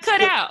what can I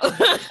cut out? What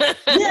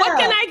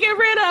can I get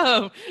rid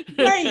of?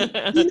 Right.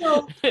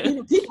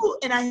 People,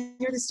 and I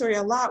hear this story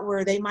a lot,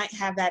 where they might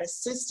have that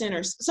assistant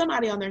or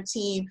somebody on their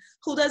team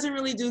who doesn't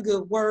really do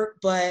good work,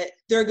 but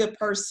they're a good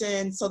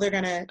person. So they're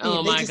going to,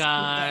 oh my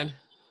God.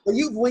 When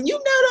you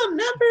know them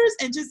numbers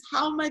and just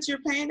how much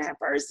you're paying that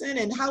person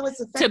and how it's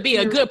affecting to be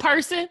a good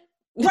person.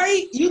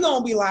 Right. You're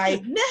going to be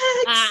like,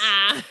 next.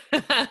 I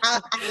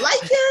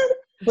like him,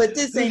 but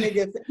this ain't a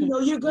good thing.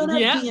 You're going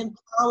to be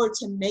empowered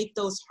to make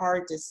those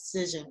hard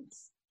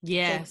decisions.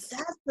 Yes. So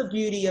that's the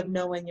beauty of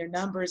knowing your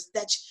numbers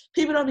that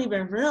people don't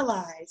even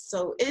realize.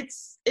 So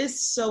it's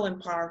so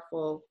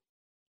powerful.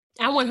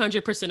 I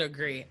 100%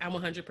 agree.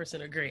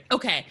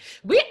 Okay.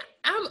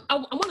 I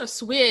want to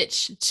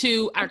switch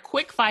to our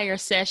quick fire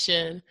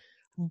session,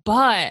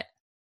 but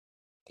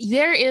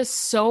there is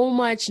so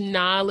much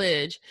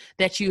knowledge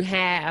that you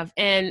have.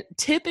 And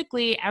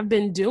typically I've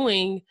been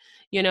doing,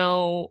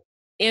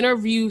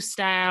 interview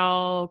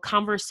style,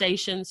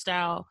 conversation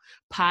style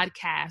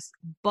podcasts,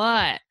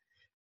 but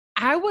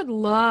I would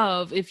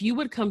love if you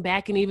would come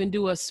back and even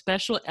do a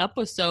special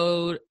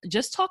episode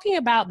just talking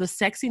about the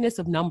sexiness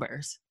of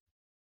numbers.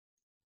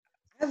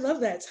 I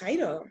love that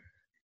title.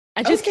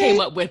 I just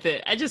came up with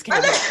it.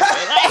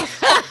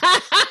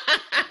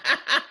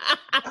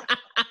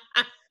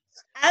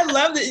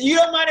 love it. You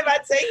don't mind if I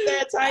take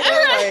that title?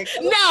 Like,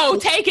 no,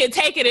 take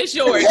it. It's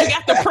yours. You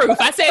got the proof.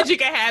 I said you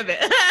can have it.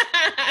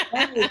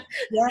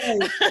 Yes.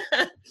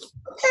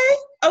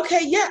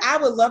 Okay. Yeah, I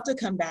would love to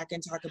come back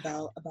and talk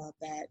about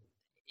that.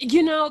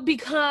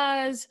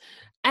 Because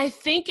I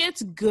think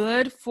it's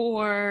good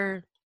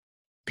for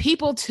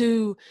people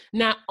to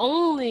not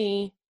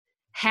only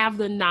have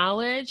the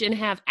knowledge and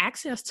have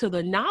access to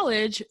the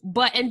knowledge,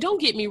 and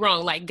don't get me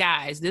wrong, like,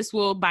 guys, this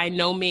will by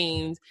no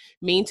means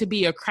mean to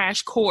be a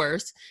crash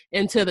course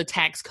into the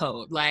tax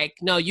code. Like,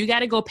 no, you got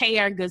to go pay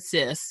our good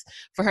sis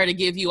for her to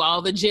give you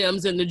all the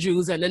gems and the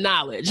jewels and the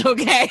knowledge,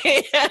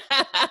 okay?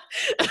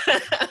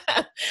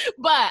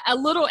 But a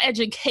little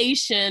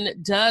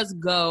education does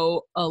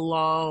go a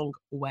long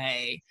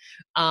way.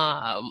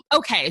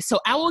 Okay, so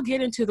I will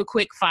get into the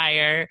quick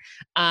fire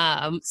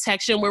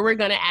section where we're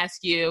going to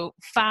ask you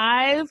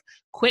 5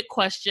 quick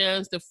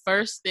questions. The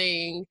first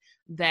thing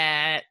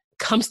that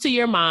comes to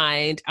your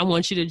mind, I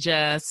want you to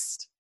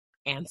just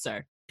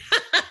answer.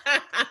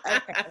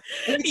 Okay.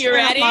 You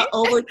ready?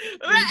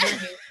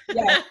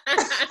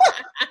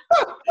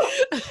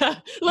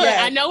 Look,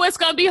 I know it's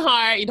going to be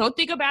hard. You don't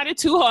think about it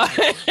too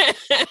hard.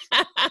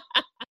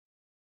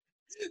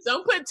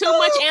 Don't put too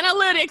much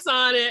analytics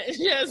on it.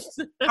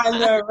 Just I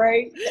know,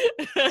 right?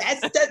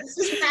 That's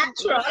just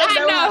natural. I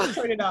don't know how to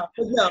turn it off.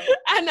 But no,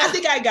 I know. I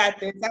think I got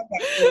this.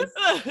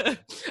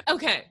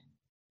 Okay.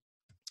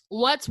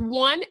 What's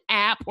one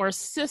app or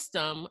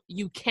system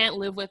you can't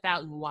live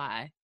without, and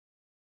why?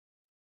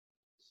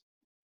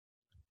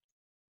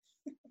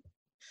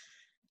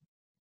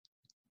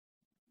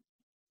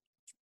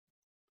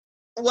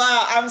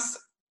 Wow,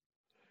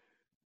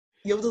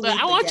 Look,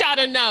 I want y'all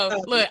to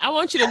know. Look, I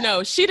want you to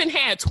know. She done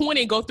had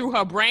 20 go through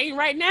her brain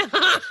right now.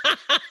 Because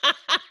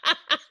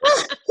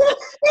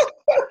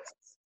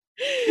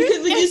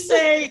when you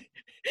say,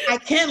 I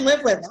can't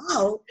live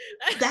without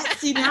that,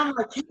 see, now I'm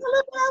like, can I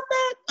live without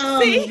that?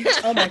 See?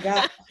 Oh my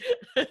God.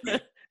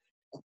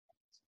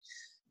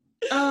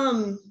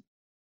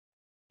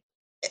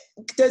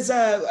 Does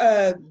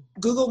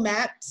Google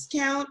Maps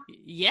count?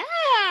 Yeah.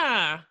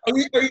 Are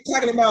you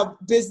talking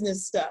about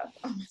business stuff?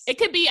 It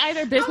could be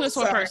either business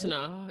or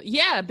personal.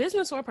 Yeah,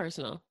 business or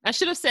personal. I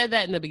should have said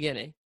that in the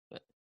beginning.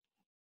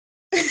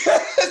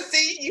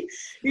 See,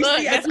 look,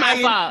 see, that's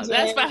my fault.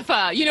 That's my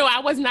fault.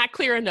 I was not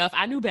clear enough.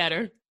 I knew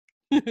better.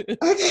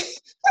 Okay.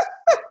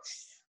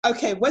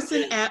 Okay, what's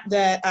an app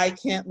that I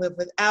can't live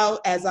without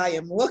as I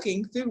am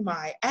looking through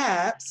my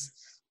apps?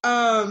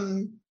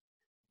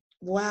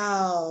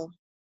 Wow,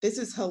 this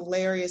is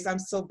hilarious. I'm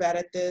so bad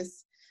at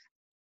this.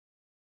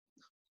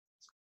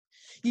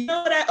 You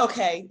know what?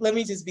 Okay, let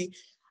me just be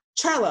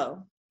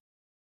Trello.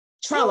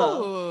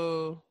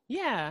 Ooh,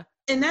 yeah.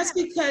 And that's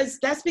because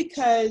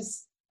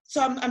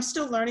so I'm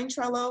still learning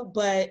Trello,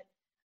 but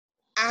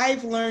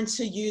I've learned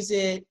to use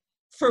it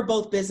for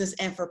both business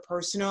and for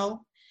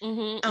personal.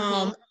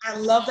 I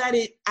love that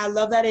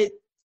it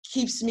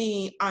keeps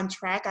me on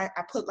track. I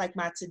put like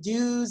my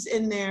to-dos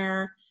in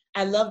there.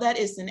 I love that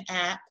it's an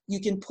app. You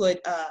can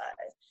put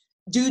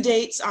due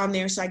dates on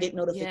there so I get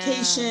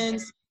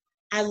notifications. Yeah.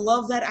 I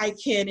love that I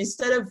can,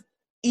 instead of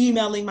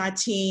emailing my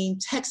team,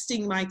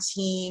 texting my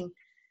team,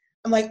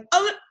 I'm like,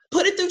 oh,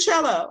 put it through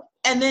Trello.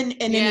 And then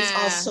it's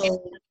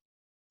also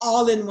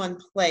all in one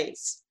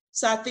place.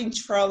 So I think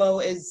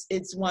Trello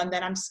it's one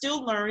that I'm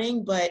still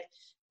learning, but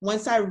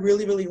once I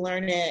really, really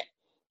learn it,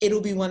 it'll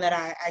be one that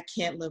I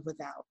can't live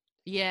without.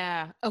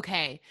 Yeah.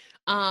 Okay.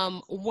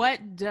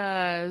 What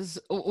does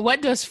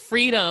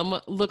freedom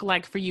look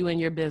like for you in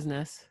your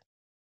business?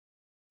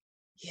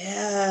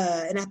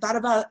 Yeah. And I thought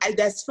about,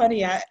 that's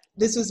funny.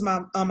 This was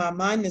on my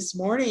mind this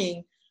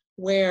morning,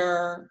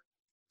 where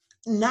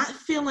not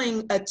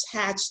feeling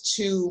attached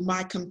to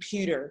my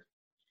computer.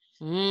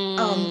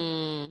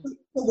 With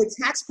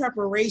tax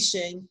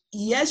preparation,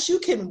 yes, you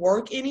can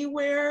work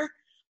anywhere,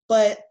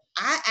 but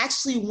I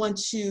actually want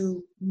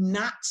to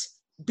not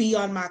be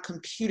on my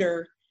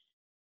computer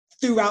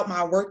throughout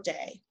my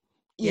workday.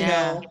 You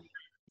know,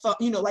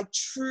 like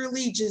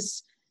truly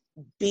just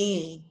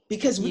being,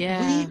 because we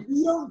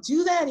don't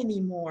do that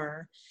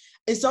anymore.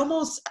 It's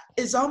almost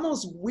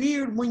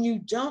weird when you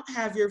don't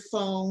have your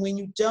phone, when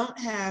you don't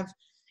have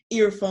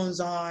earphones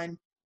on.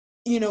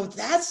 And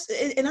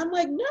I'm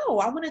like, no,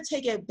 I want to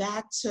take it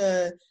back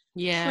to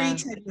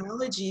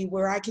pre-technology,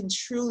 where I can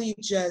truly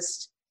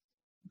just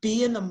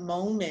be in the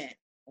moment,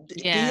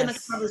 be in a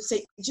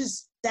conversation.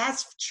 Just,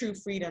 that's true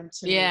freedom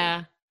to me.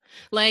 Yeah.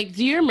 Like,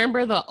 do you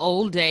remember the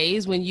old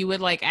days when you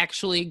would like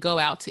actually go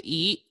out to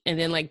eat and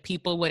then like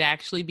people would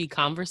actually be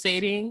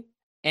conversating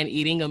and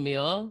eating a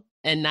meal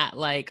and not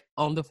like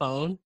on the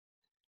phone?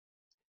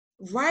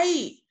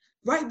 Right.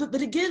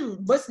 But again,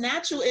 what's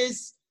natural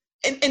is,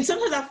 and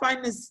sometimes I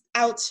find this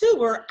out too,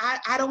 where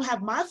I don't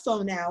have my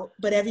phone out,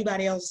 but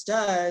everybody else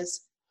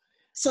does.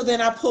 So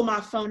then I pull my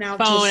phone out.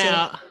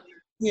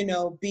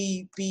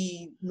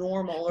 be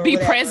normal or be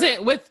whatever.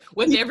 present with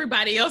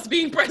everybody else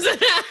being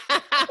present.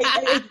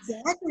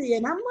 Exactly.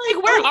 And I'm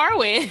like, where are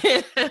we?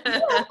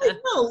 Like,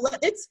 no,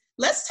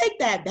 let's take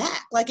that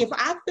back. Like if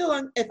I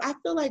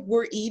feel like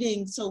we're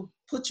eating, so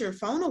put your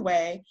phone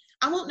away,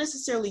 I won't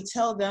necessarily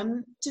tell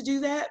them to do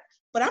that,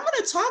 but I'm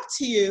going to talk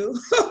to you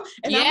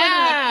and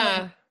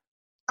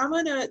I'm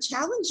going to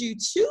challenge you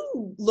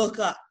to look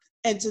up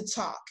and to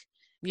talk,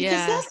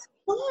 because that's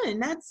fun.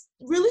 That's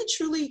really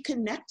truly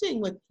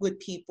connecting with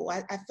people.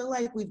 I feel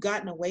like we've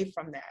gotten away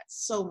from that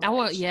so much.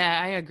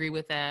 I agree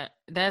with that.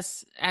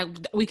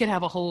 We could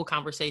have a whole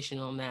conversation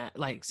on that.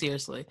 Like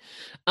seriously.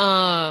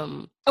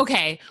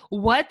 Okay.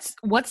 What's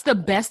the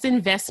best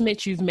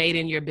investment you've made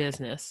in your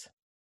business?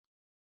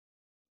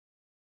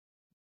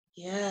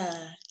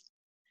 Yeah.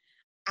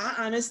 I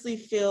honestly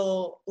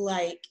feel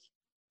like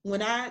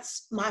my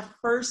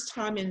first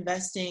time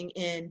investing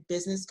in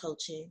business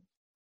coaching,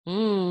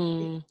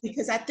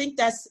 because I think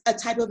that's a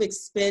type of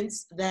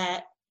expense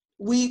that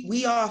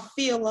we all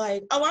feel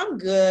like, oh, I'm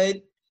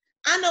good.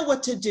 I know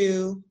what to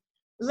do.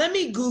 Let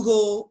me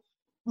Google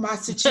my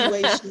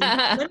situation.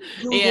 Let me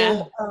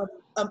Google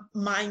a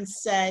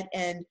mindset.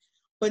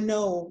 But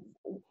no,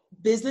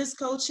 business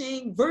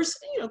coaching versus,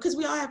 because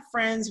we all have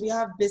friends, we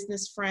have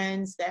business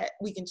friends that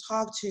we can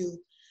talk to,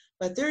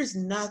 but there's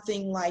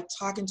nothing like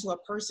talking to a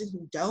person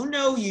who don't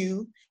know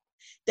you,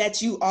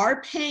 that you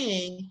are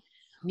paying,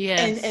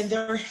 and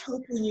they're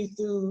helping you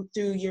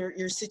through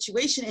your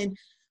situation. And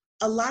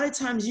a lot of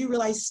times you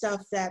realize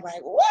stuff that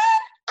like, what?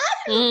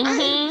 I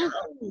didn't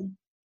know.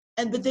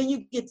 But then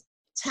you get to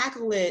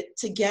tackle it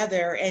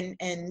together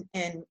and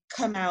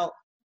come out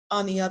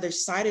on the other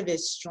side of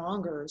it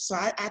stronger. So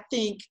I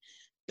think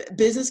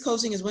business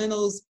coaching is one of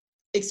those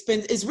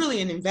expense. It's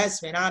really an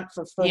investment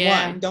for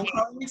one. Don't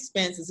call it an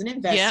expense. It's an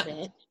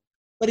investment.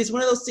 But it's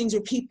one of those things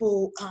where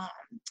people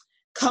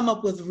come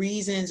up with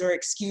reasons or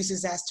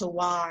excuses as to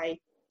why,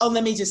 oh,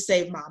 let me just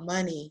save my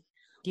money.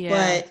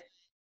 But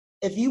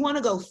if you want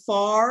to go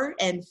far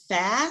and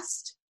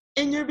fast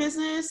in your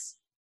business,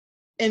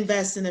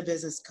 invest in a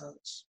business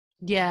coach.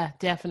 Yeah,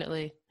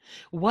 definitely.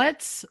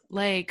 What's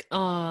like,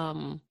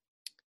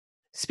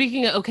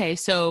 speaking of, okay,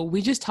 so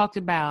we just talked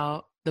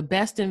about the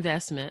best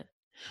investment,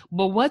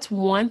 but what's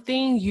one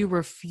thing you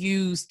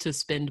refuse to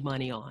spend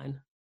money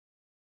on?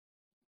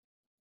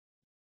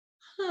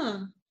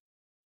 Dang,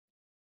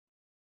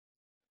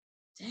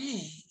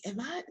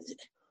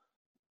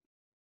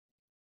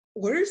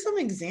 what are some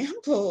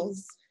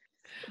examples?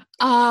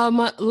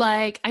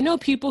 Like I know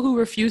people who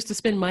refuse to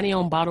spend money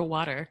on bottled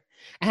water.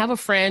 I have a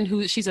friend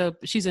who she's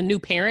a new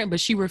parent, but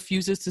she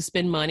refuses to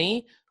spend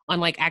money on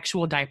like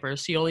actual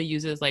diapers. She only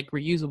uses like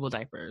reusable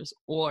diapers.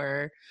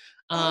 Or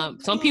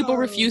some people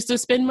refuse to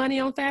spend money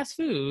on fast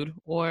food.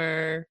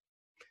 Or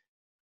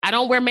I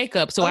don't wear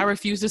makeup, so I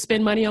refuse to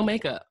spend money on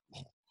makeup.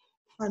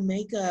 On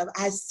makeup,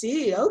 I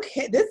see.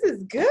 Okay, this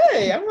is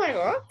good. I'm like,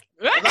 what?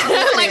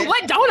 Like,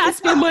 what don't I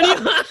spend money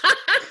on?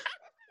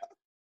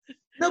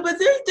 No, but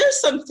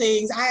there's some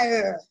things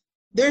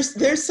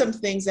there's some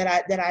things that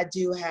I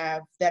do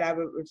have that I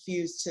would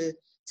refuse to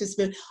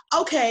spend.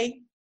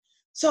 Okay,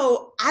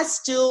 so I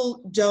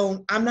still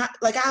don't. I'm not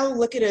like, I'll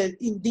look at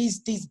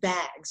these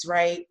bags,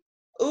 right?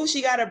 Oh,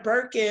 she got a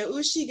Birkin.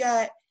 Oh, she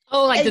got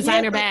like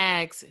designer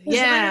bags.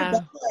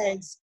 Designer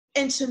bags.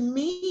 And to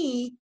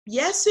me,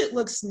 yes, it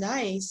looks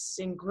nice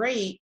and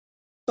great,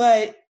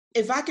 but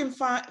if I can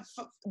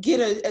get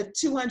a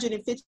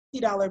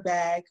 $250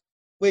 bag,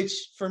 which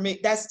for me,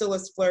 that's still a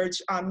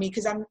splurge on me,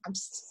 because I'm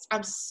just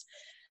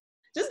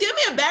give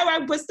me a bag where I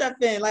can put stuff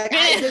in. Like, can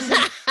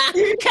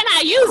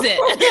I use it?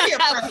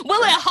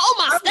 Will it hold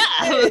my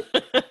stuff?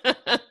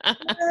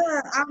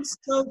 Yeah, I'm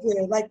so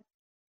good. Like,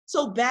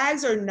 so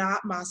bags are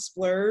not my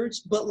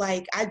splurge, but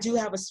like I do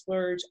have a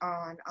splurge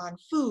on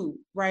food,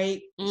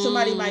 right?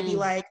 Somebody might be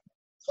like,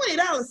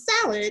 $20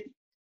 salad,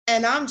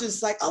 and I'm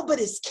just like, oh, but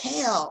it's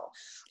kale.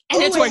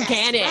 And it's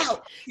organic.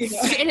 Sprout,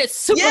 and it's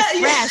super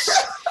fresh.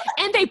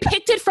 And they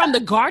picked it from the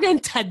garden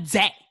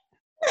today.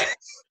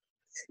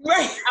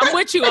 Right. I'm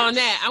with you on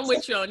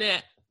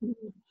that.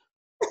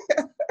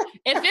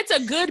 If it's a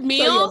good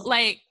meal,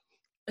 like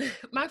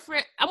my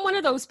friend, I'm one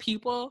of those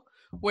people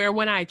where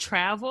when I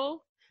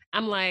travel,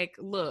 I'm like,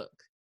 look,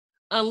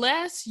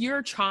 unless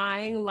you're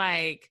trying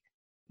like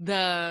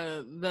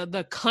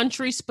the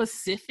country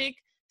specific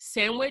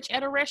sandwich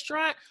at a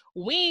restaurant,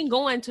 we ain't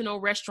going to no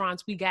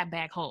restaurants we got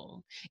back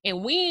home.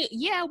 And we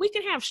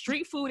can have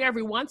street food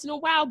every once in a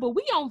while, but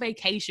we on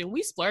vacation,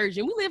 we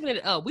splurging, we living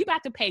it up. We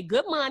about to pay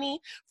good money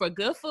for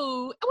good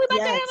food, and we about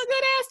to have a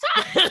good ass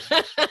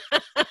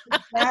time.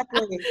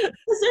 Exactly.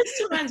 Because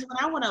there's times when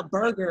I want a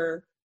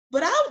burger,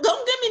 but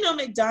don't give me no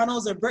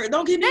McDonald's or burger.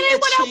 Don't give me that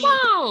ain't what I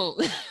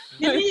want.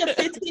 Give me a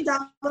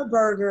 $15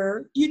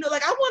 burger.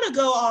 Like, I want to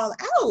go all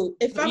out.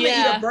 If I'm gonna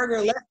eat a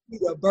burger, let's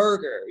eat a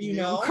burger.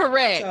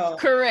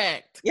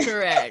 Correct.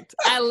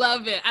 I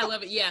love it.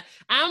 Yeah,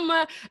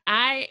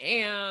 I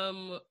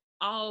am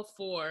all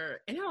for,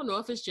 and I don't know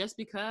if it's just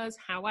because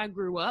how I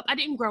grew up. I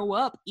didn't grow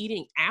up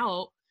eating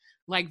out,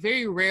 Like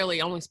very rarely,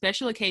 on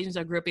special occasions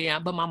I grew up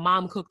in, but my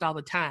mom cooked all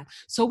the time.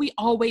 So we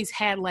always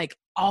had like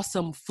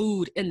awesome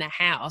food in the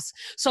house.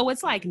 So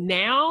it's like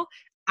now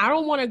I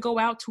don't want to go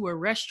out to a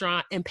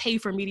restaurant and pay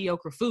for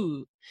mediocre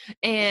food.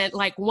 And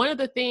like one of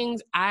the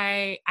things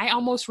I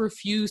almost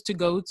refuse to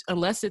go to,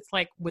 unless it's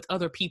like with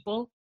other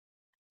people,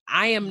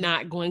 I am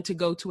not going to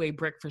go to a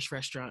breakfast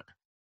restaurant.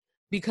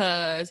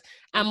 Because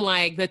I'm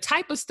like, the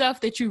type of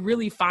stuff that you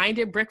really find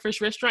at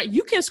breakfast restaurant,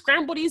 you can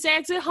scramble these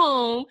eggs at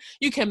home.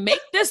 You can make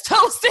this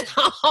toast at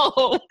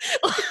home.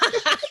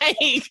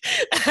 Like,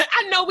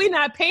 I know we're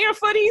not paying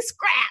for these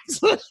scraps.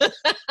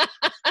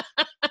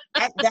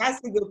 That's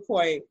a good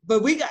point.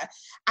 But we got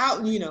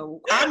out, you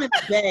know, I'm in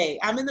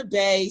the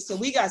Bay, so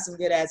we got some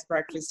good ass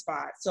breakfast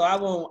spots. So I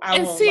won't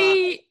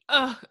see,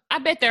 I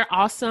bet they're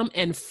awesome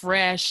and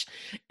fresh,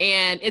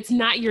 and it's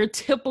not your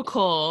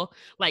typical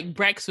like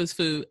breakfast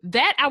food.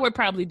 That I would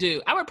probably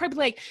do. I would probably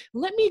like,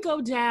 let me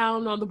go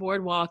down on the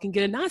boardwalk and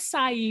get an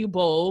acai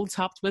bowl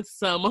topped with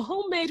some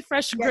homemade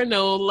fresh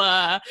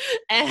granola.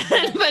 And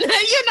but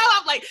you know,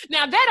 I'm like,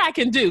 now that I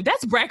can do.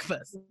 That's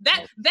breakfast.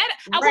 That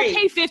I would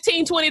pay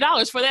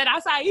 $15-$20 for that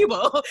acai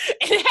bowl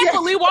and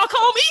happily walk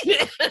home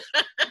eating it.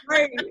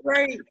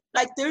 Right.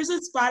 Like there's a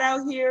spot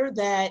out here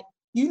that,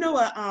 you know,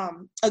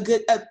 a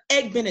good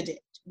egg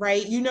Benedict,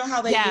 right? You know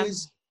how they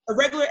use a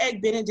regular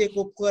egg Benedict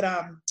will put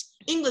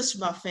English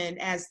muffin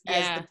as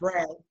the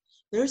bread.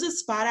 There's a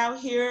spot out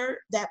here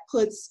that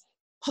puts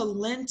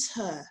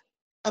polenta,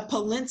 a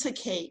polenta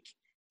cake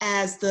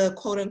as the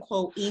quote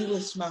unquote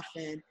English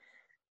muffin.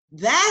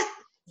 That's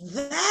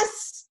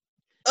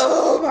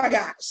oh my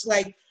gosh,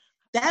 like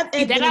that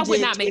egg that Benedict, I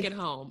would not make it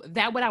home.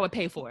 That what I would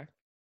pay for.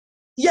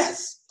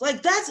 Yes,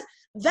 like that's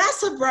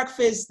a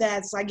breakfast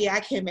that's like, yeah,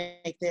 I can't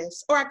make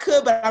this, or I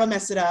could, but I'm gonna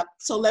mess it up.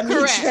 So let me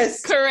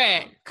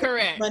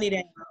correct money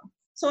down.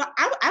 So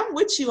I'm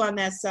with you on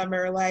that,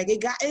 Summer. Like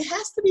it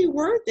has to be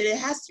worth it. It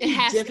has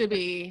to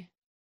be.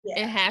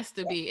 It has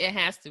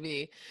to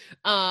be.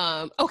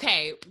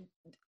 Okay.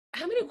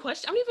 How many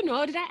questions? I don't even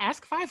know. Did I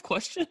ask 5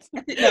 questions?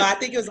 No, I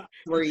think it was like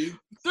 3.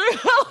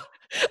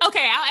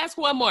 Okay, I'll ask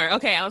one more.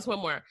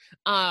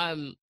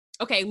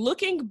 Okay,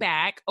 looking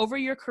back over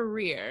your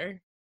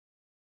career,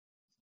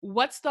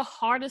 what's the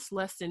hardest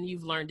lesson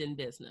you've learned in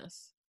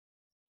business?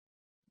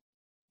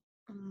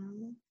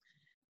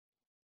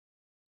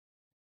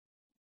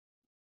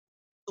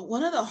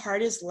 One of the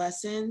hardest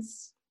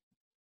lessons,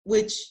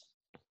 which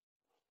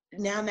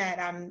now that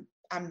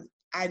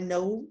I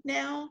know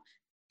now,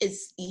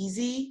 it's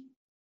easy,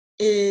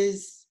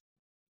 is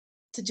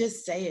to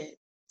just say it.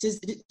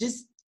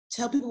 Just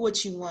tell people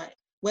what you want,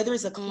 whether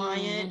it's a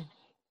client,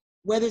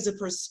 whether it's a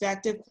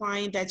prospective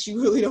client that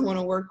you really don't want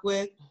to work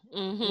with,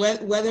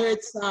 whether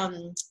it's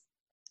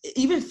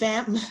even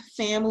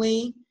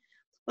family.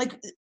 Like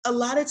a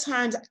lot of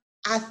times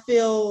I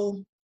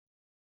feel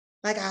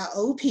like I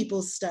owe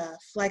people stuff.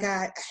 Like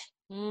they're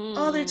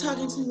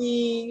talking to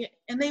me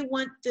and they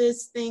want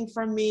this thing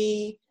from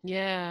me.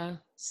 Yeah.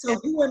 So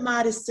who am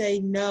I to say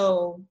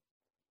no?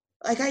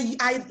 Like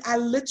I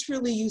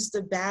literally used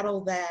to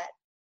battle that,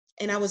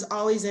 and I was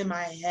always in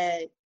my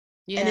head.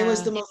 Yeah. And it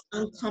was the most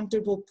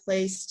uncomfortable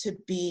place to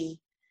be,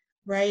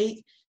 right?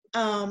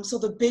 So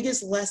the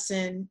biggest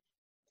lesson,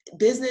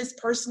 business,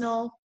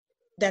 personal,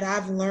 that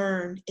I've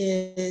learned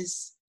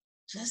is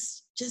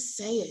just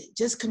say it,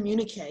 just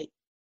communicate.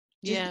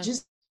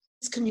 Just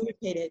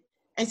communicate it.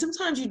 And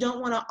sometimes you don't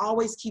want to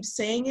always keep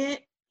saying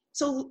it.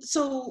 So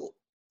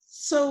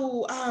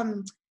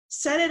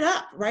set it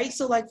up, right?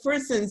 So like, for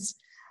instance,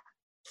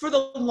 for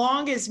the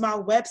longest, my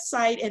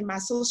website and my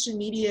social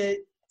media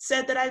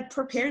said that I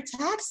prepared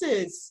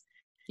taxes.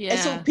 Yeah. And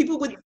so people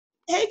would,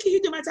 hey, can you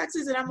do my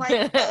taxes? And I'm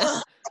like,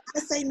 I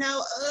say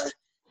no.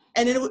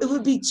 And it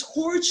would be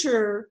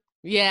torture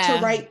to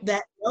write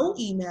that no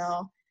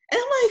email. And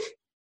I'm like,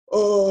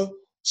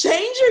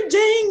 change your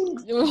dang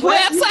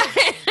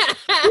website.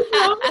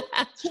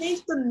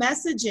 Change the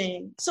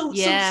messaging. So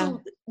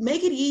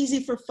make it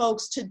easy for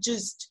folks to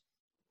just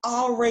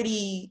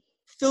already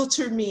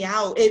filter me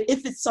out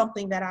if it's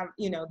something that I'm,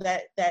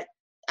 that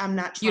I'm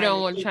not trying. You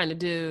don't want trying to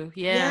do.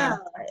 Yeah.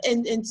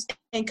 And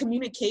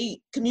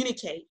communicate.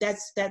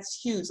 That's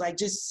huge. Like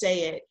just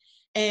say it.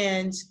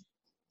 And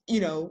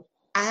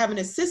I have an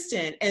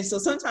assistant, and so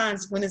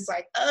sometimes when it's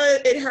like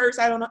it hurts,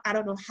 I don't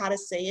know how to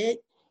say it,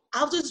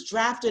 I'll just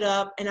draft it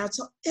up and I'll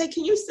tell, hey,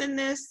 can you send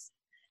this?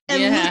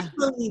 And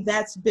literally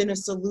that's been a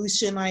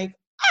solution. Like,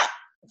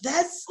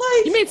 that's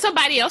like, you mean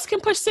somebody else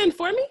can push send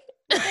for me?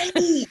 Right.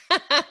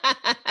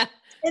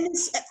 And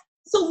it's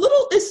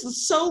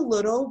so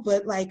little,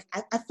 but like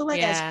I feel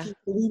like as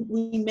people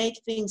we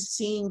make things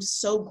seem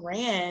so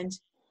grand,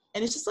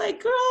 and it's just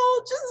like,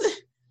 girl,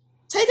 just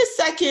take a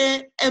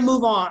second and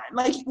move on.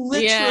 Like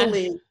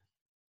literally,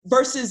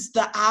 versus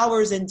the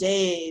hours and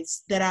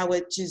days that I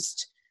would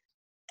just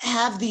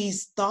have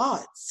these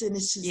thoughts, and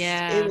it's just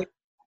it was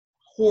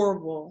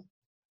horrible.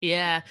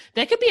 Yeah,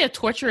 that could be a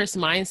torturous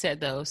mindset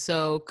though.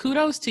 So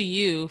kudos to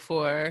you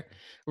for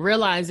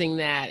realizing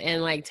that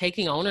and like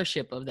taking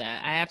ownership of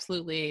that.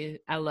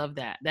 I love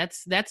that.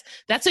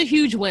 That's a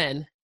huge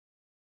win.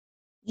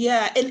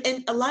 Yeah,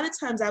 and a lot of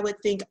times I would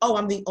think, oh,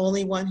 I'm the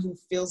only one who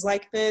feels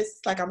like this.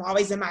 Like I'm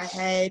always in my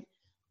head.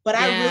 But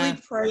I really Yeah.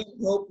 pray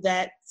and hope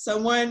that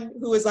someone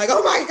who is like,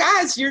 oh my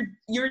gosh,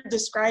 you're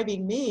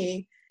describing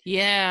me,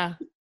 Yeah.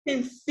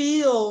 can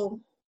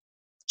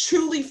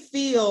truly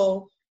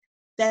feel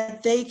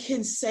that they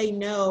can say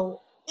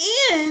no.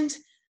 And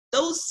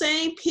those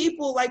same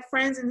people, like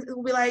friends, and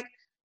will be like,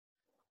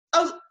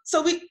 oh,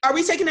 so are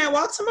we taking that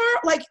walk tomorrow?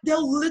 Like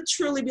they'll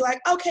literally be like,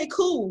 okay,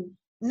 cool.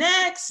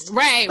 Next.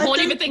 Right. Like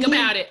Won't even think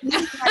about it.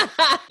 like,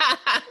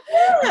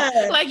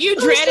 yeah. Like you So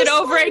it's dreaded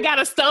just over it, got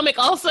a stomach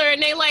ulcer,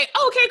 and they like,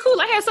 okay, cool.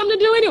 I had something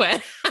to do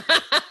anyway.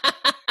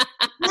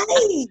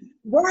 right,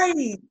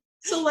 right.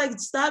 So like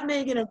stop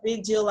making a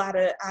big deal out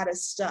of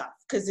stuff,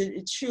 because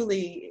it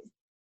truly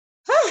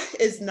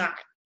is not.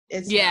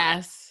 It's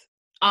Yes.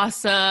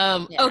 Awesome.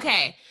 not. Yeah.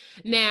 Okay.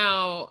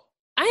 Now,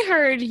 I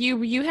heard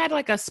you had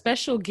like a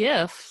special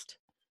gift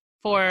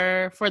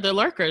for the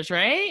lurkers,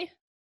 right?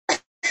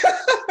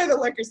 For the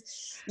lurkers.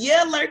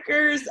 Yeah,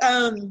 lurkers.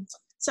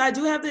 So I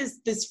do have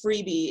this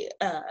freebie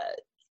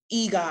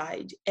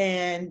e-guide,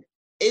 and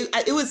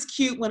it was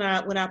cute when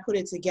I put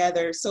it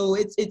together. So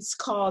it's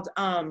called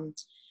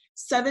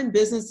 7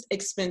 business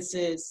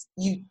expenses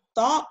you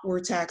thought were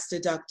tax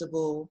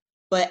deductible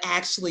but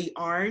actually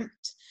aren't.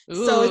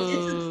 Ooh. So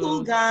it's a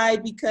cool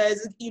guide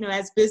because,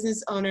 as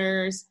business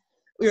owners,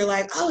 we were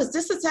like, oh, is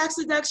this a tax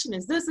deduction?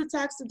 Is this a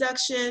tax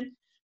deduction?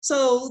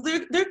 So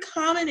they're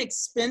common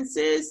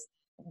expenses,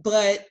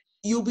 but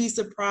you'll be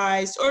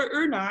surprised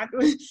or not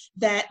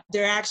that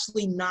they're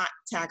actually not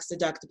tax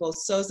deductible.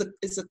 So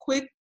it's a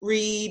quick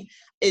read.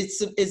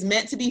 It's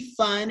meant to be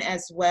fun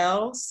as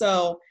well.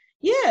 So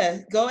yeah,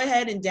 go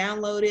ahead and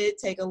download it,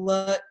 take a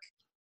look.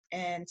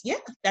 And yeah,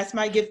 that's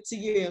my gift to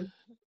you.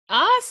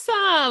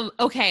 Awesome.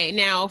 Okay,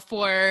 now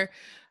for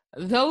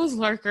those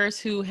lurkers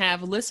who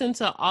have listened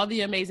to all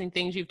the amazing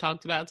things you've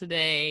talked about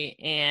today,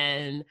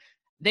 and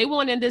they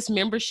want in this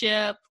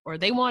membership, or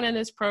they want in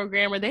this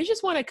program, or they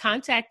just want to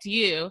contact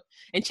you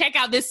and check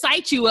out this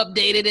site you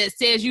updated that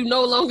says you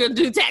no longer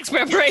do tax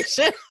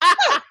preparation.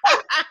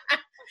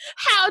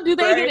 How do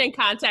they get in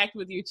contact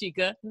with you,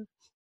 Chika?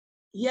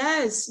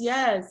 Yes.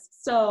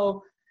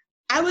 So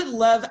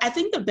I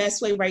think the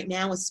best way right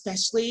now,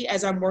 especially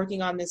as I'm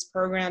working on this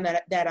program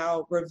that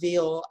I'll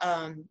reveal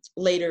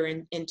later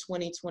in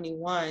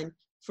 2021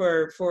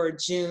 for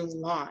June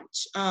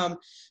launch.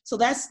 So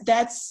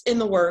that's in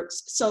the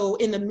works. So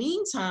in the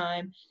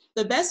meantime,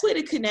 the best way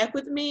to connect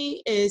with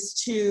me is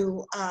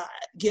to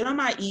get on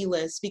my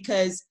e-list,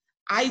 because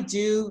I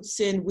do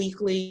send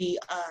weekly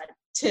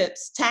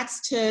tips,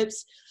 tax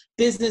tips,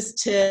 business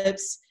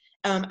tips.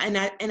 And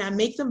I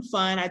make them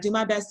fun. I do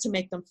my best to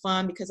make them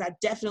fun, because I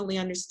definitely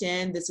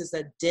understand this is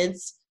a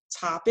dense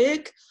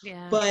topic.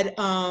 Yeah. But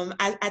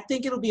I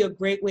think it'll be a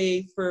great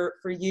way for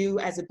you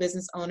as a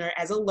business owner,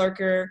 as a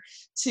lurker,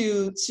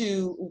 to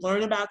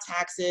learn about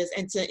taxes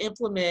and to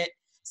implement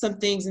some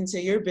things into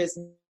your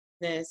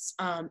business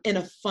in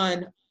a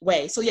fun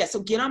way. So yeah, so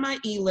get on my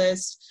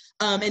e-list.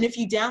 And if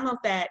you download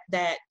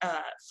that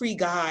free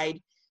guide,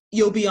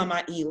 you'll be on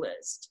my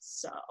e-list.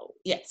 So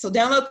yeah, so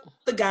download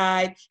the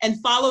guide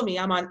and follow me.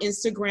 I'm on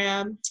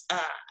Instagram.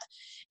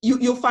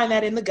 You'll find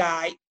that in the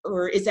guide,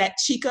 or is that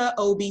Chika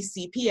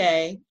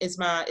OBCPA is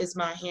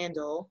my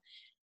handle.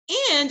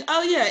 And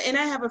and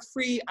I have a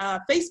free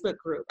Facebook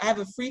group. I have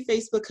a free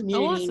Facebook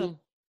community. Oh, awesome.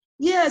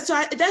 Yeah,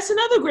 so that's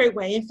another great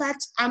way. In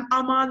fact, I'm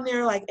on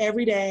there like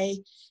every day,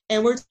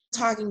 and we're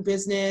talking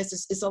business.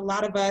 It's a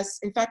lot of us.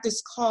 In fact,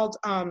 it's called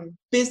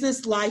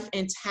Business, Life,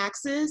 and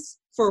Taxes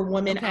for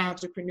Women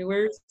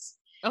Entrepreneurs.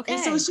 Okay.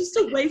 And so it's just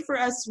a way for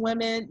us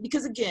women,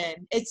 because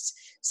again, it's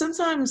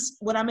sometimes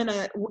when I'm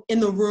in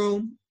the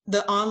room,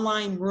 the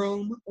online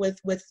room with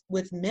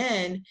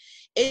men,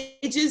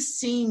 it just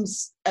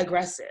seems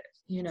aggressive,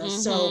 Mm-hmm.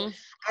 So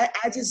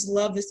I just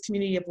love this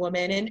community of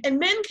women, and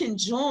men can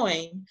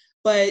join,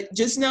 but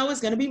just know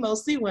it's going to be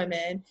mostly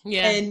women.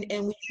 Yeah. And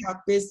we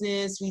talk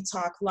business, we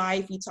talk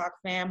life, we talk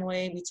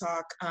family, we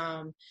talk,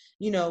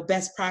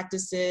 best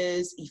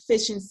practices,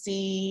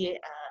 efficiency,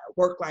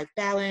 work-life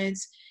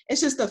balance.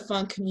 It's just a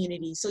fun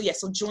community. So yeah,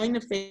 so join the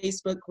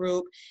Facebook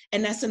group,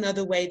 and that's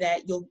another way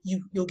that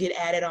you'll get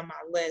added on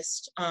my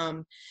list. I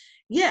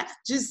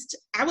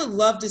would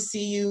love to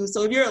see you.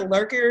 So if you're a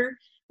lurker,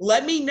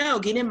 let me know.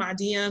 Get in my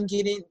DM.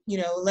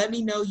 Let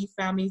me know you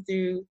found me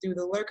through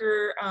the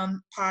Lurker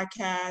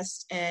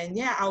podcast, and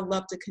yeah, I would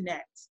love to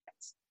connect.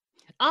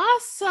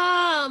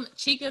 Awesome,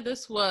 Chika.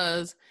 This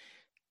was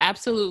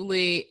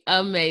absolutely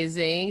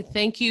amazing.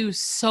 Thank you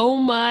so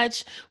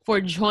much for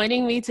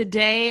joining me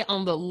today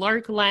on the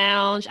Lurk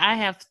Lounge. I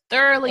have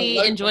thoroughly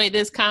enjoyed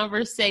this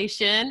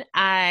conversation.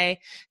 I,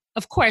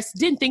 of course,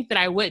 didn't think that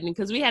I wouldn't,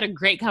 because we had a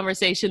great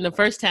conversation the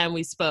first time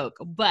we spoke,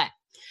 but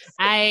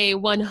I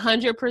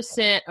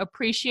 100%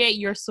 appreciate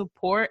your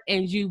support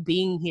and you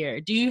being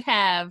here. Do you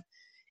have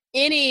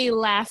any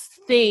last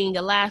thing,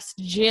 a last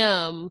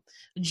gem,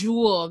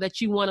 jewel that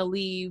you want to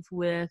leave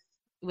with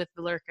with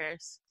the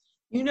lurkers?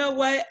 You know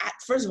what?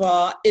 First of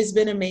all, it's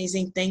been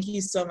amazing. Thank you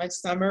so much,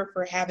 Summer,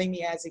 for having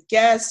me as a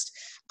guest.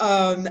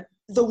 The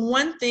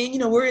one thing,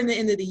 we're in the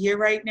end of the year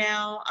right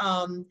now.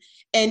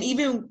 And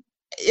even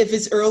if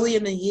it's early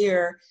in the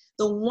year,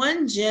 the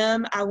one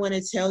gem I want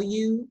to tell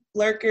you,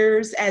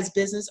 lurkers, as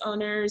business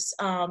owners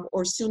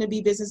or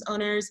soon-to-be business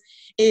owners,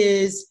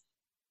 is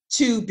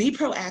to be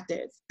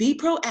proactive. Be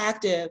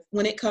proactive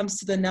when it comes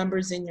to the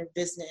numbers in your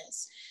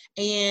business.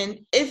 And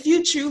if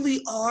you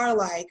truly are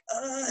like,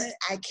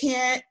 I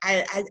can't,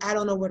 I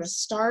don't know where to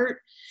start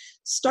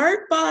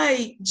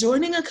by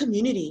joining a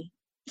community,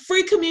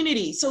 free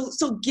community. So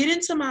get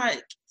into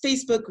my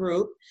Facebook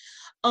group,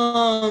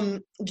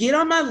 get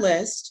on my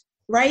list,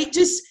 right?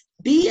 Just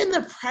be in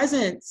the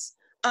presence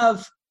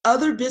of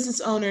other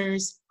business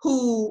owners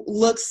who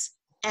looks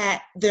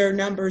at their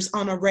numbers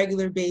on a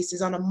regular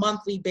basis, on a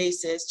monthly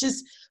basis.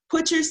 Just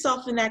put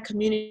yourself in that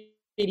community.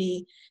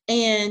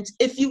 And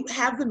if you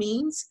have the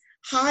means,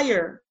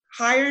 hire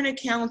an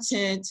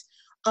accountant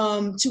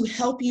to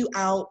help you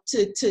out,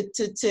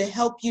 to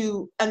help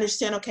you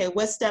understand, okay,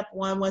 what's step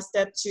one, what's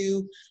step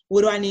two,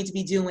 what do I need to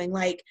be doing?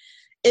 Like,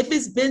 if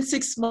it's been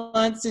 6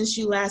 months since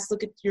you last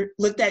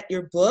looked at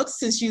your books,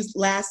 since you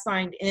last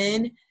signed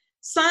in,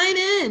 sign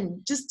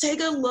in. Just take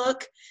a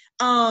look.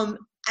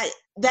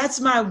 That's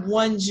my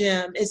one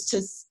gem, is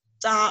to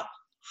stop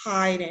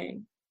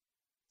hiding.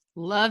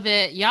 Love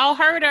it. Y'all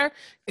heard her.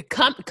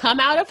 Come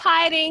out of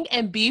hiding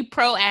and be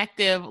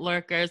proactive,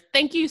 lurkers.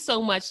 Thank you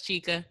so much,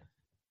 Chika.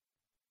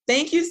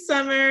 Thank you,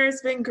 Summer.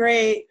 It's been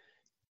great.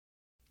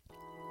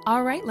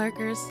 All right,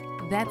 lurkers.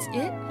 That's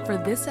it for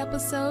this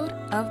episode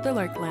of The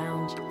Lurk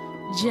Lounge.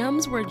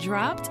 Gems were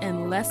dropped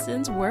and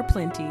lessons were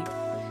plenty.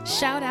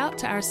 Shout out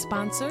to our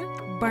sponsor,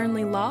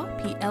 Burnley Law,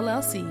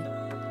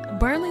 PLLC.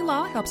 Burnley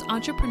Law helps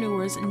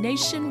entrepreneurs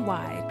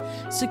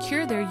nationwide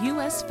secure their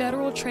U.S.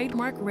 federal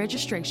trademark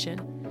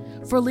registration.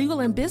 For legal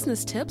and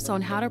business tips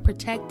on how to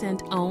protect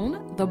and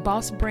own the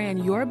boss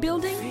brand you're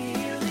building,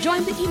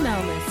 join the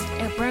email list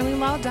at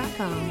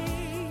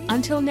burnleylaw.com.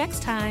 Until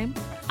next time,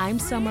 I'm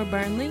Summer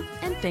Burnley,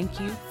 and thank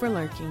you for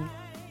lurking.